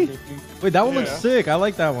of Really? 300, I think. Wait, that one looks Yeah. sick. I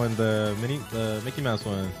like that one. The Mickey Mouse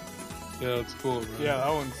one. Yeah, it's cool, bro. Yeah, that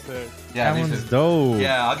one's sick. Yeah, that these one's are- dope.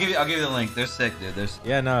 Yeah, I'll give you the link. They're sick, dude. They're.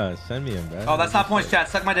 Yeah, no, send me them, bro. Oh, that's not points, chat.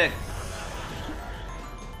 Suck my dick.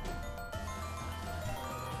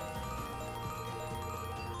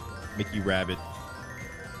 Mickey Rabbit.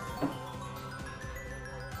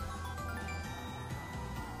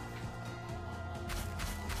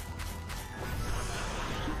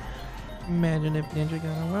 Imagine if Ninja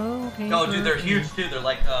got a roll. No, dude, they're huge too. They're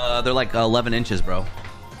like 11 inches, bro.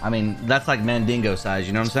 I mean, that's like Mandingo size.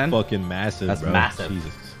 You know what I'm saying? Fucking massive, That's bro. massive.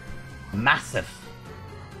 Jesus. Massive.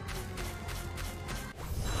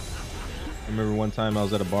 I remember one time I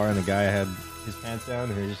was at a bar and the guy had his pants down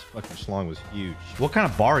and his fucking schlong was huge. What kind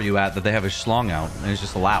of bar are you at that they have a schlong out and it's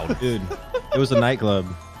just allowed? Dude, it was a nightclub.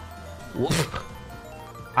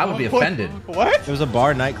 I would be offended. What? It was a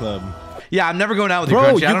bar nightclub. Yeah, I'm never going out with you,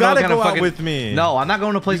 Bro, Crunchy. you I don't know what gotta kind of go out fucking... with me. No, I'm not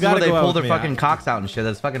going to places where gotta they go out pull their with me. fucking cocks out and shit.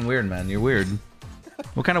 That's fucking weird, man. You're weird.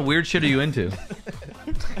 What kind of weird shit are you into?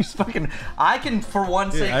 He's fucking. I can, for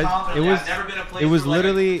one, say confidently, I've never been a place it was where, like,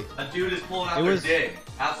 literally a dude is pulling out it their was- dick.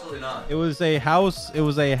 Absolutely not. it was a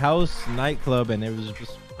house nightclub and it was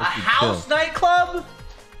just A house nightclub?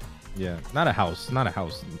 Yeah, not a house,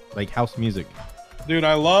 like house music. Dude,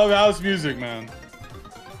 I love house music, man.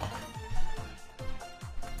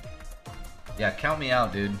 Yeah, count me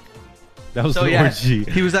out, dude. That was So an yeah, orgy.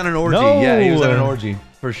 he was at an orgy. No. Yeah, he was at an orgy.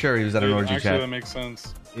 For sure, he was at an Dude, orgy, actually, that chat. makes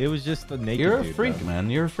sense. It was just a naked You're a dude, freak, bro. man.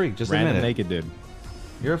 You're a freak. Just Random admit it. naked dude.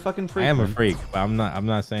 You're a fucking freak. I am a man. freak, but I'm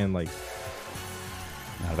not saying like,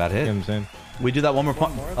 Not a bad you know hit. what I'm saying? We do that one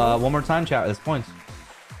more time, chat. It's points.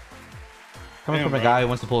 Coming Damn, from a bro. guy who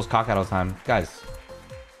wants to pull his cock out all the time, guys.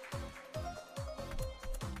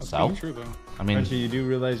 That's So, kinda true, though. I mean, Crunchy, you do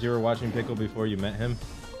realize you were watching Pickle before you met him?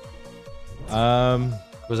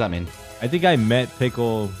 what does that mean? I think I met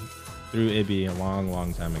Pickle through Ibby a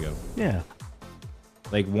long time ago. Yeah.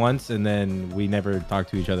 Like once, and then we never talked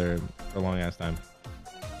to each other for a long ass time.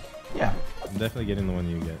 Yeah. I'm definitely getting the one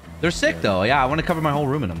you get. They're sick though. Yeah, I want to cover my whole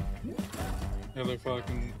room in them. Yeah, they're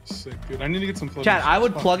fucking sick, dude. I need to get some photos. Chat, I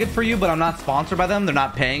would plug it for you, but I'm not sponsored by them. They're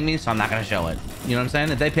not paying me, so I'm not gonna show it. You know what I'm saying?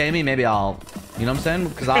 If they pay me, maybe I'll. You know what I'm saying?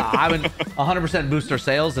 Because I would 100% boost their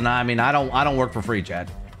sales, and I mean, I don't work for free, Chad.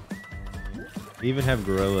 They even have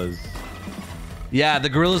gorillas. Yeah, the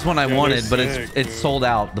Gorillas one I Yeah, wanted, they're but sick, it's dude. sold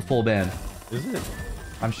out, the full band. Is it?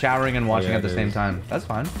 I'm showering and watching yeah, at the it same is. time. That's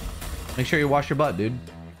fine. Make sure you wash your butt, dude.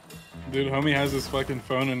 Dude, homie has his fucking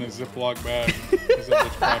phone in his Ziploc bag because that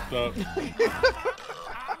bitch popped up.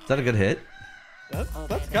 Is that a good hit?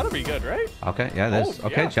 That's gotta be good, right? Okay, yeah, it is. Oh,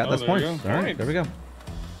 Okay, yeah. chat, Oh, that's there you points. go. All right, Points. there we go.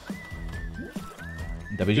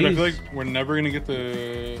 Dude, I feel WG's. like we're never gonna get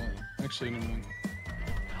the. Actually, never mind.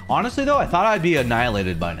 Honestly, though, I thought I'd be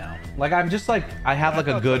annihilated by now. Like, I'm just like, I have like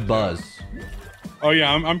a good buzz. Oh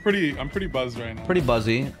yeah, I'm pretty buzzed right now. Pretty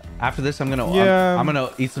buzzy. After this, I'm gonna Yeah. I'm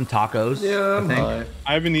gonna eat some tacos. Yeah, I think. hi.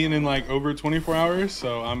 I haven't eaten in like over 24 hours,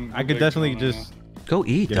 so I could definitely just Go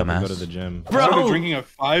eat, get up and dumbass. go to the gym. I started Bro, drinking at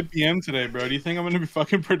 5 p.m. today, bro. Do you think I'm gonna be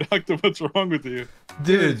fucking productive? What's wrong with you?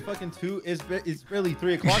 Dude, it's fucking 2. It's barely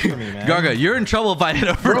 3 o'clock for me, man. Garga, you're in trouble if I hit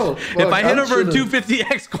over. Bro, if look, I hit I'm over a chilling.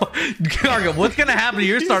 250x, Garga, what's gonna happen?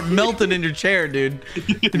 You're gonna start melting in your chair, dude.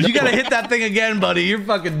 If you gotta hit that thing again, buddy, you're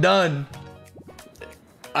fucking done.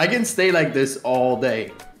 I can stay like this all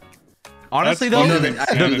day. Honestly, That's though, fucking I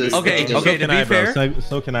can do this. okay, Just- okay. To be fair,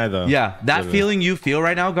 So can I, though. yeah, that Literally. feeling you feel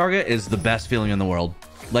right now, Garga, is the best feeling in the world.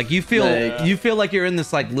 Like you feel like you're in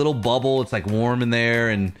this like little bubble. It's like warm in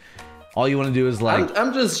there, and all you want to do is like.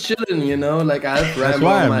 I'm just chilling, you know, like I have Rambo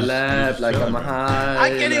why on my I'm lap, like I'm high. I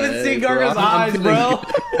can't even see like, bro, Garga's I'm eyes, feeling bro.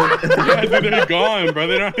 Yeah, dude, they're gone, bro.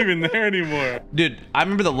 They're not even there anymore. Dude, I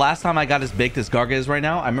remember the last time I got as baked as Garga is right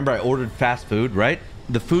now. I remember I ordered fast food, right?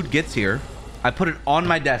 The food gets here. I put it on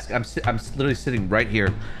my desk. I'm literally sitting right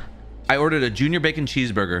here. I ordered a junior bacon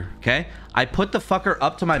cheeseburger, okay? I put the fucker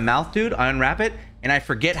up to my mouth, dude. I unwrap it. and I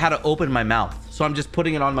forget how to open my mouth. So I'm just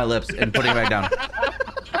putting it on my lips and putting it back down.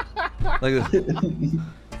 Like this.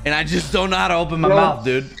 And I just don't know how to open my mouth,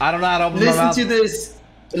 dude. I don't know how to open my mouth. Listen to this.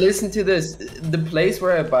 Listen to this. The place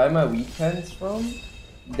where I buy my weed pens from,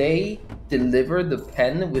 they deliver the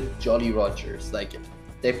pen with Jolly Rogers. Like,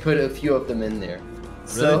 they put a few of them in there.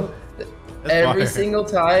 So every single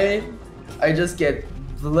time, I just get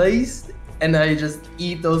blazed and I just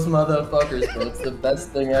eat those motherfuckers, bro. It's the best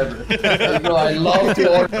thing ever. Like, bro, I love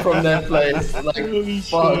to order from that place. Like,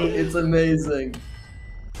 fuck, it's amazing.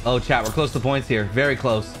 Oh, chat, we're close to points here. Very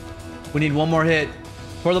close. We need one more hit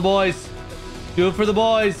for the boys. Do it for the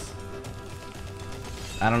boys.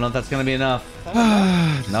 I don't know if that's gonna be enough.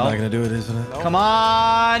 It's No. not gonna do it, isn't it? Come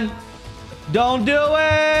on. Don't do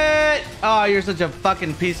it. Oh, you're such a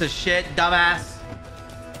fucking piece of shit, dumbass.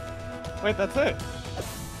 Wait, that's it.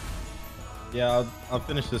 Yeah, I'll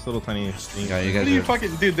finish this little tiny thing. Yeah, you What guys do you are...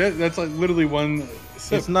 fucking dude? That's like literally one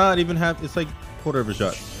sip. It's not even half. It's like quarter of a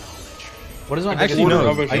shot. What is my Actually, quarter no.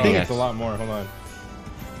 of a I think shot. it's a lot more. Hold on.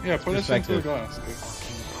 Yeah, put this into the glass, dude.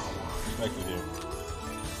 Perspective here.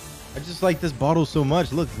 I just like this bottle so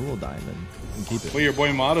much. Look, cool diamond. And keep it. Well, your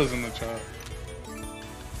boy Mato's in the chat.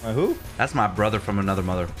 Who? That's my brother from another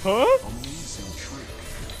mother. Huh?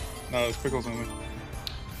 No, it's Pickles in there.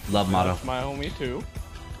 Love Motto. That's my homie too.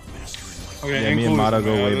 Okay, Yeah, me and Mato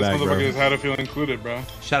go way this back, bro. motherfucker just had to feel included, bro.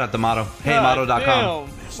 Shout out to Motto. God HeyMotto.com.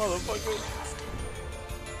 damn, motherfucker.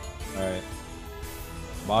 All right.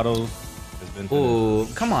 Bottle has been finished. Ooh,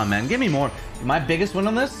 come on, man. Give me more. My biggest win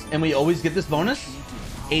on this, and we always get this bonus,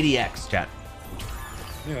 80x, chat.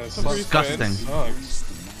 Yeah, it's Disgusting. Sucks.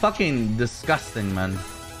 Fucking disgusting, man.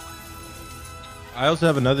 I also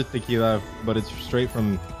have another tequila, but it's straight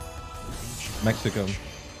from Mexico.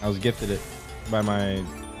 I was gifted it by my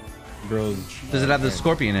bros. Does it have the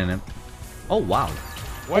scorpion in it? Oh, wow.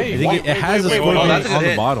 Wait, I think it has a wait, scorpion hold on, that's a on good the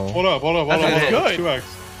hit. bottle. Hold up, hold up, hold up, That's hold up. good.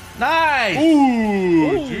 2x. Nice! Ooh,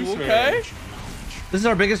 Ooh, juicer. okay. This is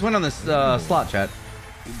our biggest win on this slot, chat.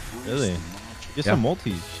 Really? Get Yeah. some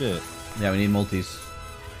multis. Shit. Yeah, we need multis.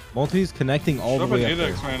 Multis connecting all Shut the up way an up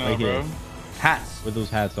there. 8x right now, Right here. bro. Hats. Where those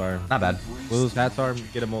hats are. Not bad. Where those hats are,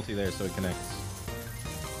 get a multi there so it connects.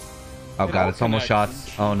 Oh, It God, all it's almost connects.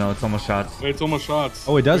 shots. Oh, no, it's almost shots. Wait, it's almost shots.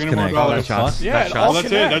 Oh, it does $300 more connect. Oh, dollars. that's shots. Yeah, That's it all shots.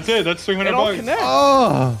 That's it. connects. That's it. That's $300 It all bucks. connects.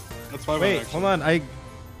 Oh! That's 500. Wait, hold on. I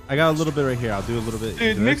got a little bit right here. I'll do a little bit.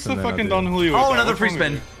 Dude, of mix this the and then I'll fucking do Don it. Julio. Oh, with that. another What's free wrong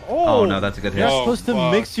with spin. you? Oh, no, that's a good hit. You're Oh, supposed to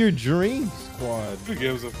fuck. mix your drinks, squad. Who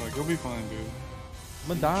gives a fuck? You'll be fine, dude. I'm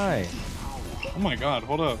gonna die. Oh my god,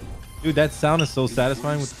 hold up. Dude, that sound is so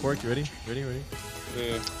satisfying with the cork. You ready? Ready?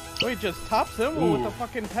 Yeah. Wait, just top symbol with Ooh. the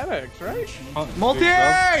fucking 10x, right? Multi!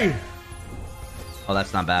 Dude, Oh,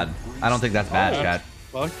 that's not bad. I don't think that's bad, that's chat.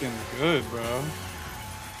 fucking good, bro.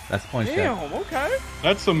 That's points, chat. Damn, okay.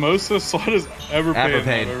 That's the most this slot has ever paid. Ever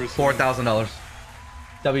paid. I've ever seen. $4,000.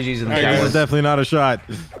 WG's in the Hey, chat. This guys. is definitely not a shot.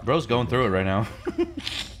 Bro's going through it right now.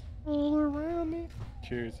 All around me.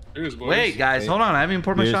 Cheers. Cheers, boys. Wait, guys, hold on. I haven't even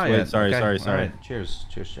poured my Cheers, shot wait, yet. sorry. All Sorry. Cheers.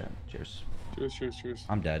 Cheers, chat. Cheers. Cheers, cheers, cheers.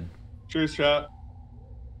 I'm dead. Cheers, chat.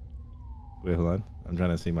 Wait, hold on. I'm trying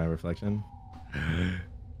to see my reflection. Can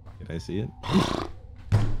I see it?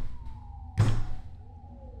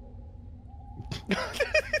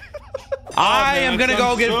 I man, am gonna that go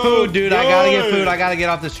sounds get so food, dude. I gotta get good. food. I gotta get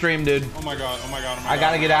off the stream, dude. Oh my god, oh my god, oh my god. I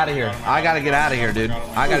gotta get out of here. I gotta get out of here, dude.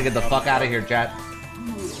 I gotta get the fuck out of here. here, chat.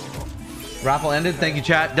 Raffle ended. Thank you,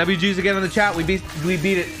 chat. WG's again in the chat. We beat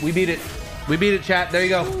it. We beat it, chat. There you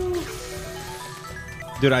go.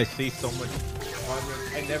 Dude, I see so much.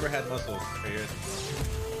 I never had muscle right here.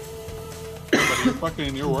 But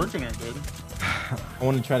you're working her, dude. I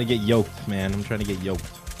want to try to get yoked, man. I'm trying to get yoked.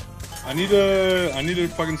 I need to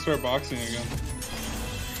fucking start boxing again.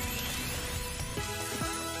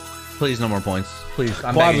 Please, no more points. Please,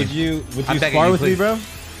 I'm Quad, begging would you I'm begging spar you, with me, please. bro?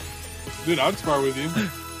 Dude, I'd spar with you.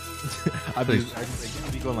 I'd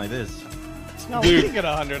Please. be going like this. No, Dude. we can get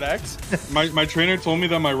 100x. My trainer told me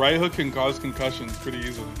that my right hook can cause concussions pretty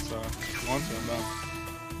easily, so if you want to, I'm down.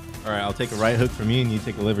 All right, I'll take a right hook from you, and you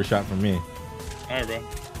take a liver shot from me. Alright, bro. I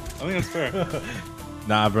think that's fair.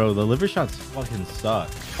 Nah, bro, the liver shots fucking suck.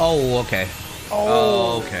 Oh, okay.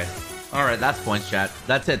 Oh, okay. All right, that's points, chat.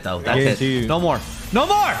 That's it, though. That's Guarantee it. you. No more. No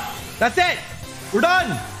more. That's it. We're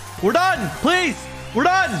done. We're done. Please. We're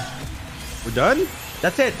done. We're done?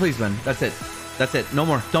 That's it, please, man. That's it. That's it. No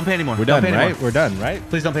more. Don't pay anymore. We're Don't done, pay right? anymore. We're done, right?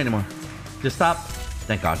 Please don't pay anymore. Just stop.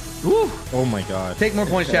 Thank God. Woo. Oh my god. Take more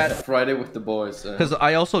points, chat. Friday with the boys. Because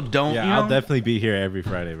I also don't. Yeah, you know, I'll definitely be here every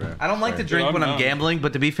Friday, bro. I don't like to Sorry. drink Dude, when I'm I'm down. gambling,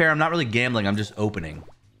 but to be fair, I'm not really gambling. I'm just opening.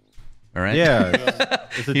 All right. Yeah.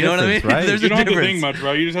 It's a You know what I mean? difference, right? There's You a don't have to difference. think much,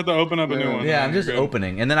 bro. You just have to open up a new one. Yeah, and I'm you're just good.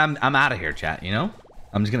 opening, and then I'm out of here, chat. You know,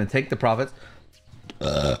 I'm just gonna take the profits.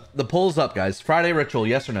 The poll's up, guys. Friday ritual,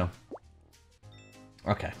 yes or no?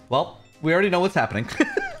 Okay. Well, we already know what's happening.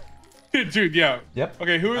 Dude, yeah. Yep.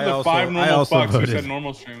 Okay, who are I the also- 5 I normal also fucks who voted. said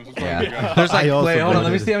normal streams? What's wrong Yeah. with you guys? There's like, I also wait, hold on.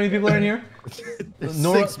 Let me voted. see how many people are in here.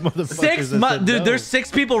 Six motherfuckers. that said Dude, no. there's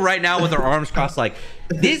 6 people right now with their arms crossed. Like,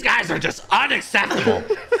 these guys are just unacceptable.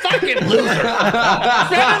 Fucking losers.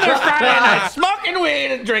 Spending their Friday night smoking weed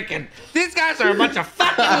and drinking. These guys are a bunch of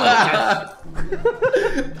fucking losers.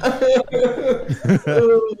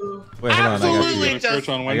 Wait, hold on. Absolutely. I got you. Church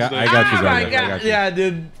on I Wednesday. got you, Oh my Gargo. I got you. Yeah,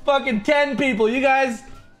 dude. Fucking 10 people. You guys.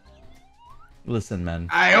 Listen, man.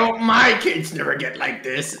 I hope my kids never get like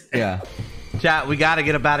this. Yeah. Chat, we gotta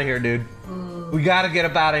get up out of here, dude. We gotta get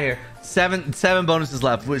up out of here. Seven bonuses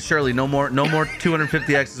left. Surely no more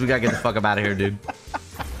 250Xs. We gotta get the fuck up out of here, dude.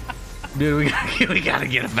 Dude, we gotta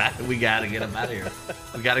get up out. We gotta get up out of here.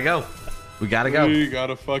 We gotta go. We gotta go. We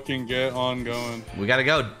gotta fucking get on going. We gotta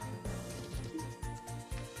go.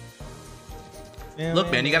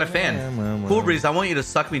 Look, man, you got a fan. Cool Breeze, I want you to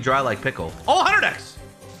suck me dry like pickle. Oh, 100X.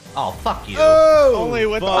 Oh, fuck you. Only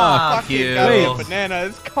with the Fuck fucking you. goddamn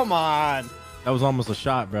bananas. Come on. That was almost a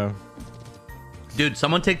shot, bro. Dude,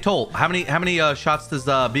 someone take toll. How many shots does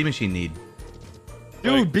B Machine need?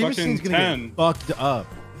 Dude, Like B fucking Machine's gonna 10. get fucked up.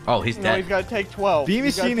 Oh, he's No, dead. he's got to take 12. B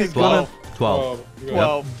He's gotta Machine take is gonna. 12.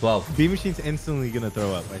 12. 12. B Machine's instantly gonna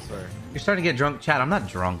throw up. I swear. You're starting to get drunk. Chat, I'm not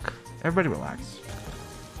drunk. Everybody relax.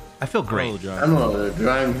 I feel great. Little drunk. I'm a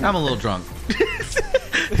drunk. I'm a little drunk.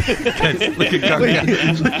 Guys, look at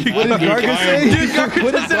Garga. What did Garga say? Dude, Garga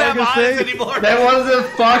What did doesn't have Garga eyes say? anymore. That was a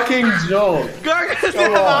fucking joke. Garga doesn't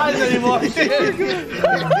have eyes anymore. They're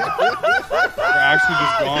actually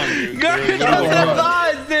just gone, dude. Garga doesn't have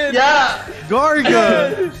eyes, dude. Yeah.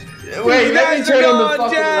 Garga. Wait, His let me eyes are turn on the gone,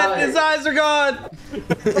 fucking Chad. light. His eyes are gone.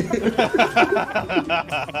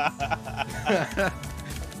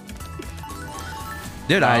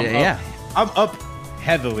 Dude, yeah. I'm up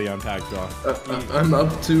heavily on Pac-Jaw. I'm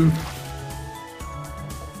up to.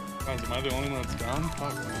 Guys, am I the only one that's down?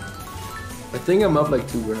 Fuck, man. I think I'm up like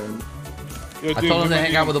 2 grand. Yo, I told him to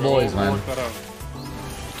hang out with the boys, man. Work that out.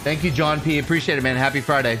 Thank you, John P. Appreciate it, man. Happy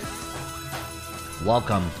Friday.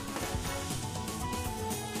 Welcome.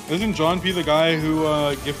 Isn't John P the guy who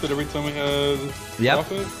gifted every time we had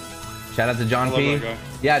profit? Shout out to John I love P. that guy.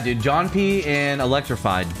 Yeah, dude. John P. and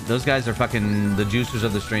Electrified. Those guys are fucking the juicers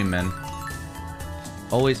of the stream, man.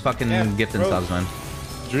 Always fucking gifting bro. subs, man.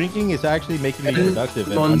 Drinking is actually making me productive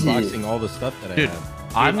and Fonzie. unboxing all the stuff that Dude, I have.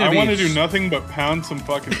 I'm I gonna want to be... do nothing but pound some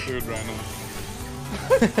fucking food right now.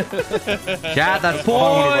 Chat, that's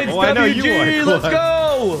all I wanna points. Oh, I know you WG, are. let's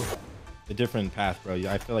go. A different path, bro.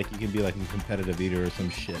 I feel like you can be like a competitive eater or some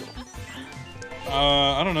shit.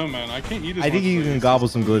 I don't know, man. I can't eat as I think much you as can used gobble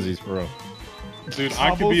some glizzies, for real. to. Dude,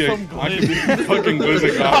 I could be a Gobble some fucking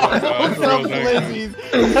glizzy gobbler, bro. For real, thank you.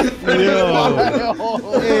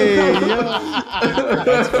 Yo. Hey, yo.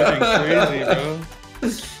 That's fucking crazy, bro.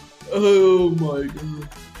 Oh my god.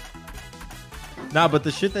 Nah, but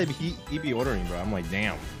the shit that he be ordering, bro, I'm like,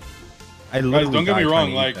 damn. I Guys, literally don't get me die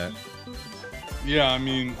wrong, trying to eat like, that. yeah, I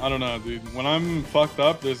mean, I don't know, dude. When I'm fucked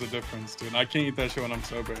up, there's a difference, dude. I can't eat that shit when I'm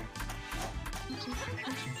sober.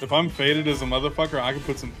 If I'm faded as a motherfucker, I can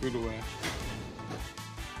put some food away.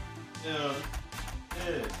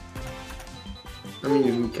 I mean,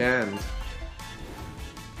 who can?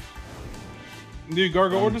 Dude,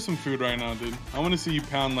 Gargo, order some food right now, dude. I want to see you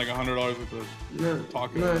pound like $100 with a No,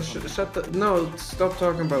 taco. no, or something. shut the. No, stop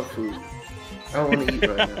talking about food. I don't want to eat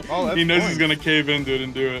right now. Oh, that's He knows he's points. gonna cave in, dude,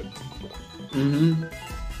 and do it. Mm-hmm.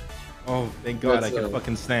 Oh, thank God That's, I can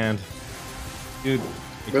fucking stand. Dude.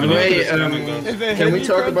 But I know wait, you're standing there. Is it can we heavy,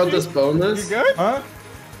 talk about Crunchy? this You bonus? good? Huh?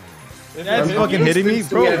 Is That's it fucking heavy? hitting me, We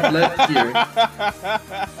bro. have left here.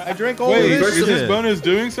 I drank all Wait, of this is this shit. bonus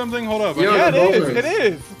doing something? Hold up. Yo, Yeah, the it is. bonus. It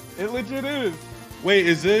is. It legit is. Wait,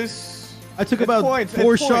 is this? I took It's about points,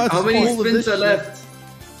 4 it's points. shots How many full of this spins are shit. left?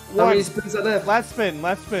 How many One. spins are left? Last spin.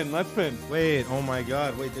 Last spin. Last spin. Wait, oh my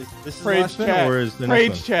God. Wait, this is the Rage last spin chat. or is the Rage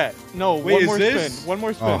next one? chat. No, Wait, one is more this- spin. One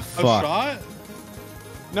more spin. Oh, A fuck. shot?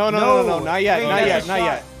 No, not yet. Wait, Not that's yet. a Not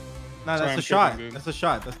yet. Nah, Sorry, that's I'm a shot. tripping, dude. That's a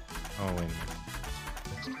shot. That's... Oh, wait.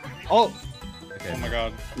 Oh, Okay. Oh my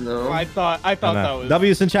god. No. I thought that was.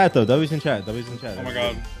 W's in chat, though. W's in chat. W's in chat. Oh my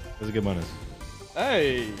god. That's a good bonus.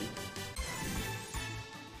 Hey.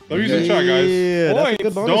 W's in chat, guys. Yeah, that's a good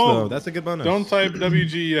Points. bonus, Don't- though. That's a good bonus. Don't type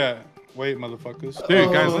WG yet. Wait, motherfuckers.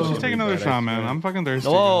 Dude, guys, let's just take another shot, man. I'm fucking thirsty.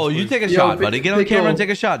 Oh, guys, you please. take a Yo, shot, buddy. Get on Pickle. camera and take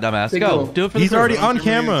a shot, dumbass. Pickle. Go. Do it for the He's crew. already on Give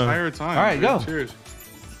me the camera. entire time. All right, dude. go. Cheers.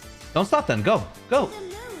 Don't stop then. Go. Go.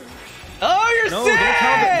 Oh, you're No, sick! don't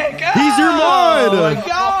tell them. He's your mod! Oh my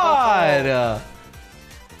god!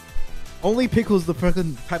 Only Pickle's the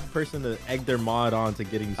fucking type of person to egg their mod on to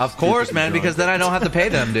getting. Of course, man, because then I don't have to pay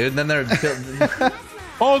them, dude. Then they're.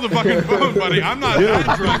 Hold the fucking phone, buddy. I'm not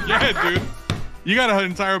that drunk yet, dude. You got an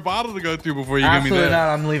entire bottle to go through before you give me Absolutely that. not.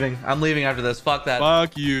 I'm leaving. I'm leaving after this. Fuck that.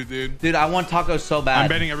 Fuck you, dude. Dude, I want tacos so bad. I'm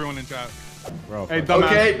betting everyone in chat. Bro, Hey, dumbass.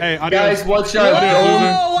 Okay, Hey, guys, watch out.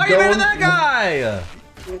 Whoa, why are you banning that guy?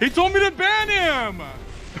 He told me to ban him.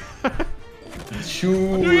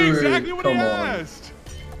 Sure. I'm doing exactly what he Come on. asked.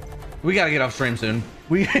 We gotta get off stream soon.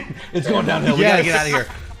 It's going downhill. We gotta get out of here.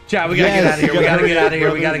 Chat, we gotta get out of here. We gotta get out of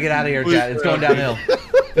here. We gotta get out of here, chat. It's going downhill.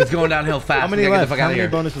 It's going downhill fast. How many We gotta left? get the fuck How out of many here.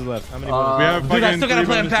 bonuses left? How many bonuses? We have Dude, I fucking still gotta 3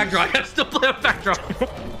 play on bonuses. pack draw. I gotta still play on pack draw.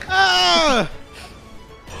 Ah!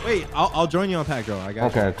 Wait, I'll join you on pack draw. I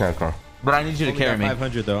got. Okay. But I need you to carry me.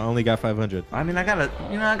 500 though. I only got 500. I mean, I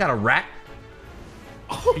got a rack.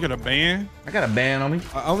 You got a ban? I got a ban on me.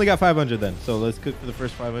 I only got 500 then. So let's cook for the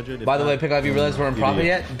first 500. By the way, Pickle, have you realized we're in profit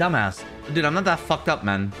idiot. yet? Dumbass. Dude, I'm not that fucked up,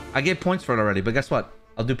 man. I gave points for it already, but guess what?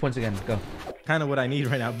 I'll do points again. Go. Kind of what I need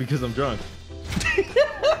right now because I'm drunk.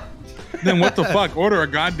 Then what the fuck? Order a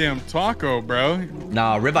goddamn taco, bro.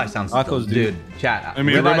 Nah, ribeye sounds Tacos, dude. Chat. I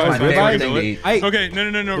mean, ribeye's my ribeye's favorite ribeye, thing to eat. Okay,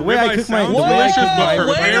 no. The way I Ribeye cook my- sounds the way I delicious, cook but my- Whoa,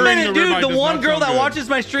 wait a preparing minute, the dude. ribeye The does one not girl sound that good. watches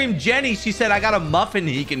my stream, Jenny, she said I got a muffin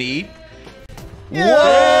he can eat. Whoa!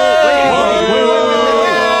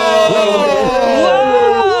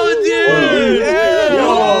 Whoa, dude!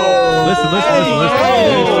 Listen.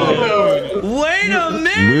 Wait a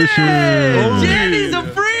minute! Jenny's a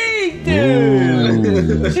freak,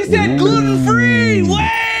 dude! She said gluten-free! Wait!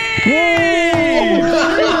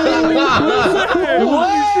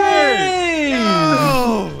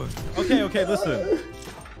 Okay, listen.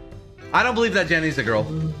 I don't believe that Jenny's a girl.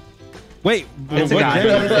 Wait, It's a what guy.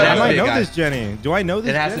 Jenny? It has I to might be a know guy. this Jenny. Do I know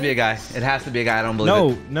this? It has to Jenny? be a guy. It has to be a guy. I don't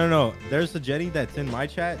believe it. No. There's a Jenny that's in my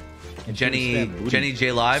chat. and she would Jenny spam booty. Jenny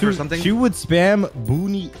J Live She- or something. She would spam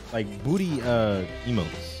booty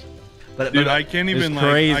emotes. But Dude, I can't even It's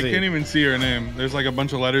I crazy. can't even see her name. There's like a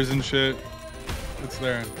bunch of letters and shit. It's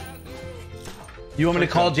there. you want me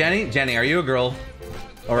to call Jenny? Jenny, are you a girl?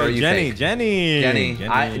 Or are you Jenny, fake? Jenny?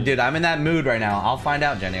 Dude, I'm in that mood right now. I'll find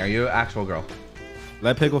out, Jenny. Are you an actual girl?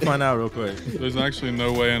 Let Pickle find out real quick. There's actually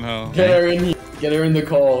no way in hell. Get her in here. Get her in the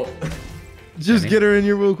call. Just get her in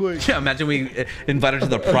here real quick. Yeah, imagine we invite her to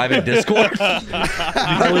the private Discord. how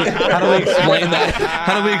do we explain that?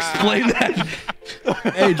 How do we explain that?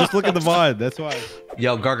 Hey, just look at the VOD. That's why.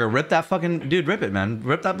 Yo, Garga, rip that fucking dude. Rip it, man.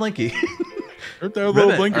 Rip that blinky. Rip that little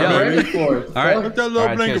it. blinker, Yeah. I'm baby. ready for it. All right. Rip that little All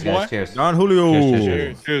right, blinker, cheers, guys. boy. Cheers. Don Julio. Cheers,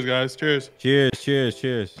 Cheers. Cheers, guys. Cheers.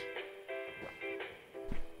 Cheers.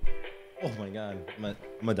 Oh my god. I'm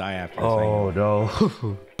gonna die after this. No.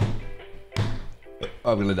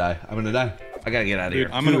 I'm gonna die. I gotta get out of Dude, here.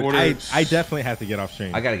 I'm gonna order. I definitely have to get off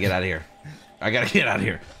stream. I gotta get out of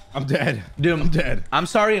here. I'm dead. Dude, I'm dead. I'm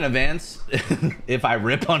sorry in advance if I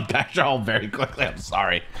rip on Backdraw very quickly. I'm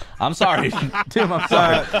sorry. Doom, I'm sorry.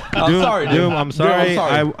 I'm sorry, Doom. Doom, I'm sorry. Dude, I'm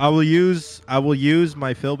sorry. I will use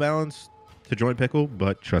my fill balance to join Pickle,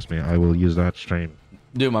 but trust me, I will use that stream.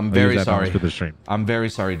 Doom, I'm I'll very use that balance sorry. for the stream. I'm very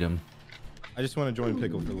sorry, Doom. I just want to join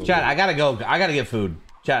Pickle for a little Chat, bit. I gotta go. I gotta get food.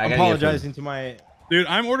 Chat, I I'm gotta get food. apologizing to my. Dude,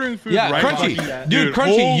 I'm ordering food Yeah, right Crunchy. fucking- Dude,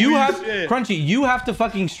 Crunchy, you holy have shit. Crunchy, you have to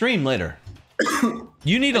fucking stream later.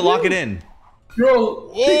 You need to lock it in.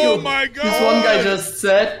 Bro, Oh my god. this one guy just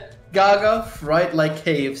said, Gaga fried like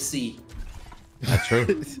KFC. That's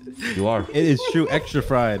true. You are. It is true, extra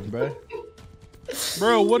fried, bro.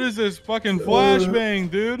 Bro, what is this fucking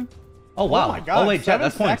flashbang, dude? Oh wow. Oh my god. Oh wait, chat, 7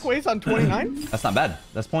 that's points. Stackways on 29? That's not bad.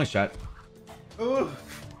 That's points, chat.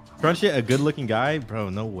 Crunchy, a good-looking guy, bro.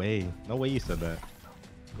 No way. No way you said that.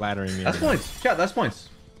 Flattering me. That's points. Chat, that's points.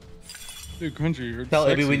 Dude, Country, you're Tell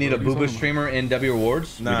sexy, Ibby we need a bro. Booba streamer in W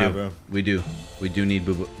Rewards. Nah, we do. bro. We do. We do need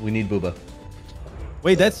Booba. We need Booba.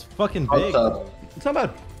 Wait, that's fucking big. What's up? It's not bad.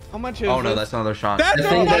 How much is Oh no, it? that's another shot. That's I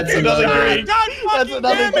think that's another another. green. God That's fucking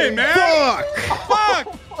another damn it, thing. man!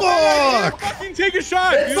 Fuck! Fucking take a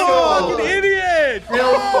shot, dude! go. Fucking idiot!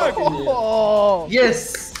 Hell Fuck! fucking yeah. Oh.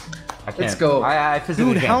 Yes. I can't. Let's go. I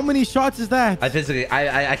physically Dude, can't. how many shots is that? I physically,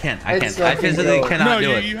 I can't. I It's can't. I fucking physically go. cannot No, do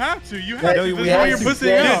you, it. you have to. You have No, to. we This is have why you're to. pussing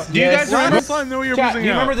Yes. out. Do you guys remember? Last time, know you're Chat, pussing do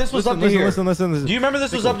you remember out. this was up to here? Listen. Do you remember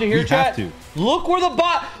this was up to here, We chat? have to. Look where the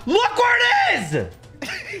bot. Look where it is.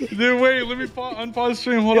 Dude, wait, let me unpause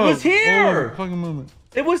stream. Hold It on. was here. Hold on, fucking moment.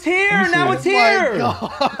 It was here. Let me Now see. it's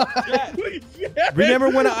here. Remember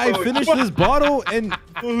when I finished this bottle and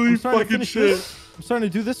Holy I'm starting to fucking finish shit. this? I'm starting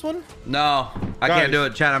to do this one? No, I Guys, can't do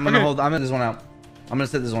it, chat. I'm gonna okay. hold. I'm gonna this one out. I'm gonna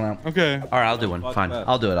sit this one out. Okay. All right, I'll do one. Fine. up.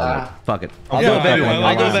 I'll do it. I'll do it. Fuck it. I'll Yeah, do a baby one.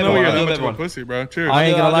 I'll do a I baby know one. you're I'll do that a much baby of a one. pussy, bro. Cheers. I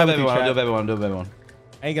ain't gonna lie I'll with do a you, baby one. I'll do a Chad. baby one. I'll do a baby one.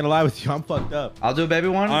 I ain't gonna lie with you. I'm fucked up. I'll do a baby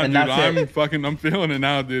one, and Dude, that's it. I'm feeling it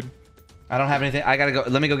now, dude. I don't have anything. I gotta go.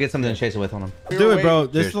 Let me go get something to chase it with. Hold on. Do it, bro.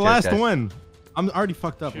 This is Cheers, the cheers, last guys. one. I'm already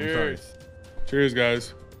fucked up. I'm sorry. Cheers. Cheers,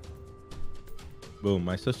 guys. Boom.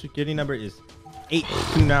 My social security number is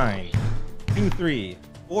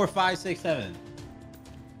 829-23-4567.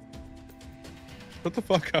 Shut the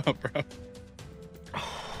fuck up, bro.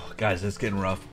 Guys, it's getting rough.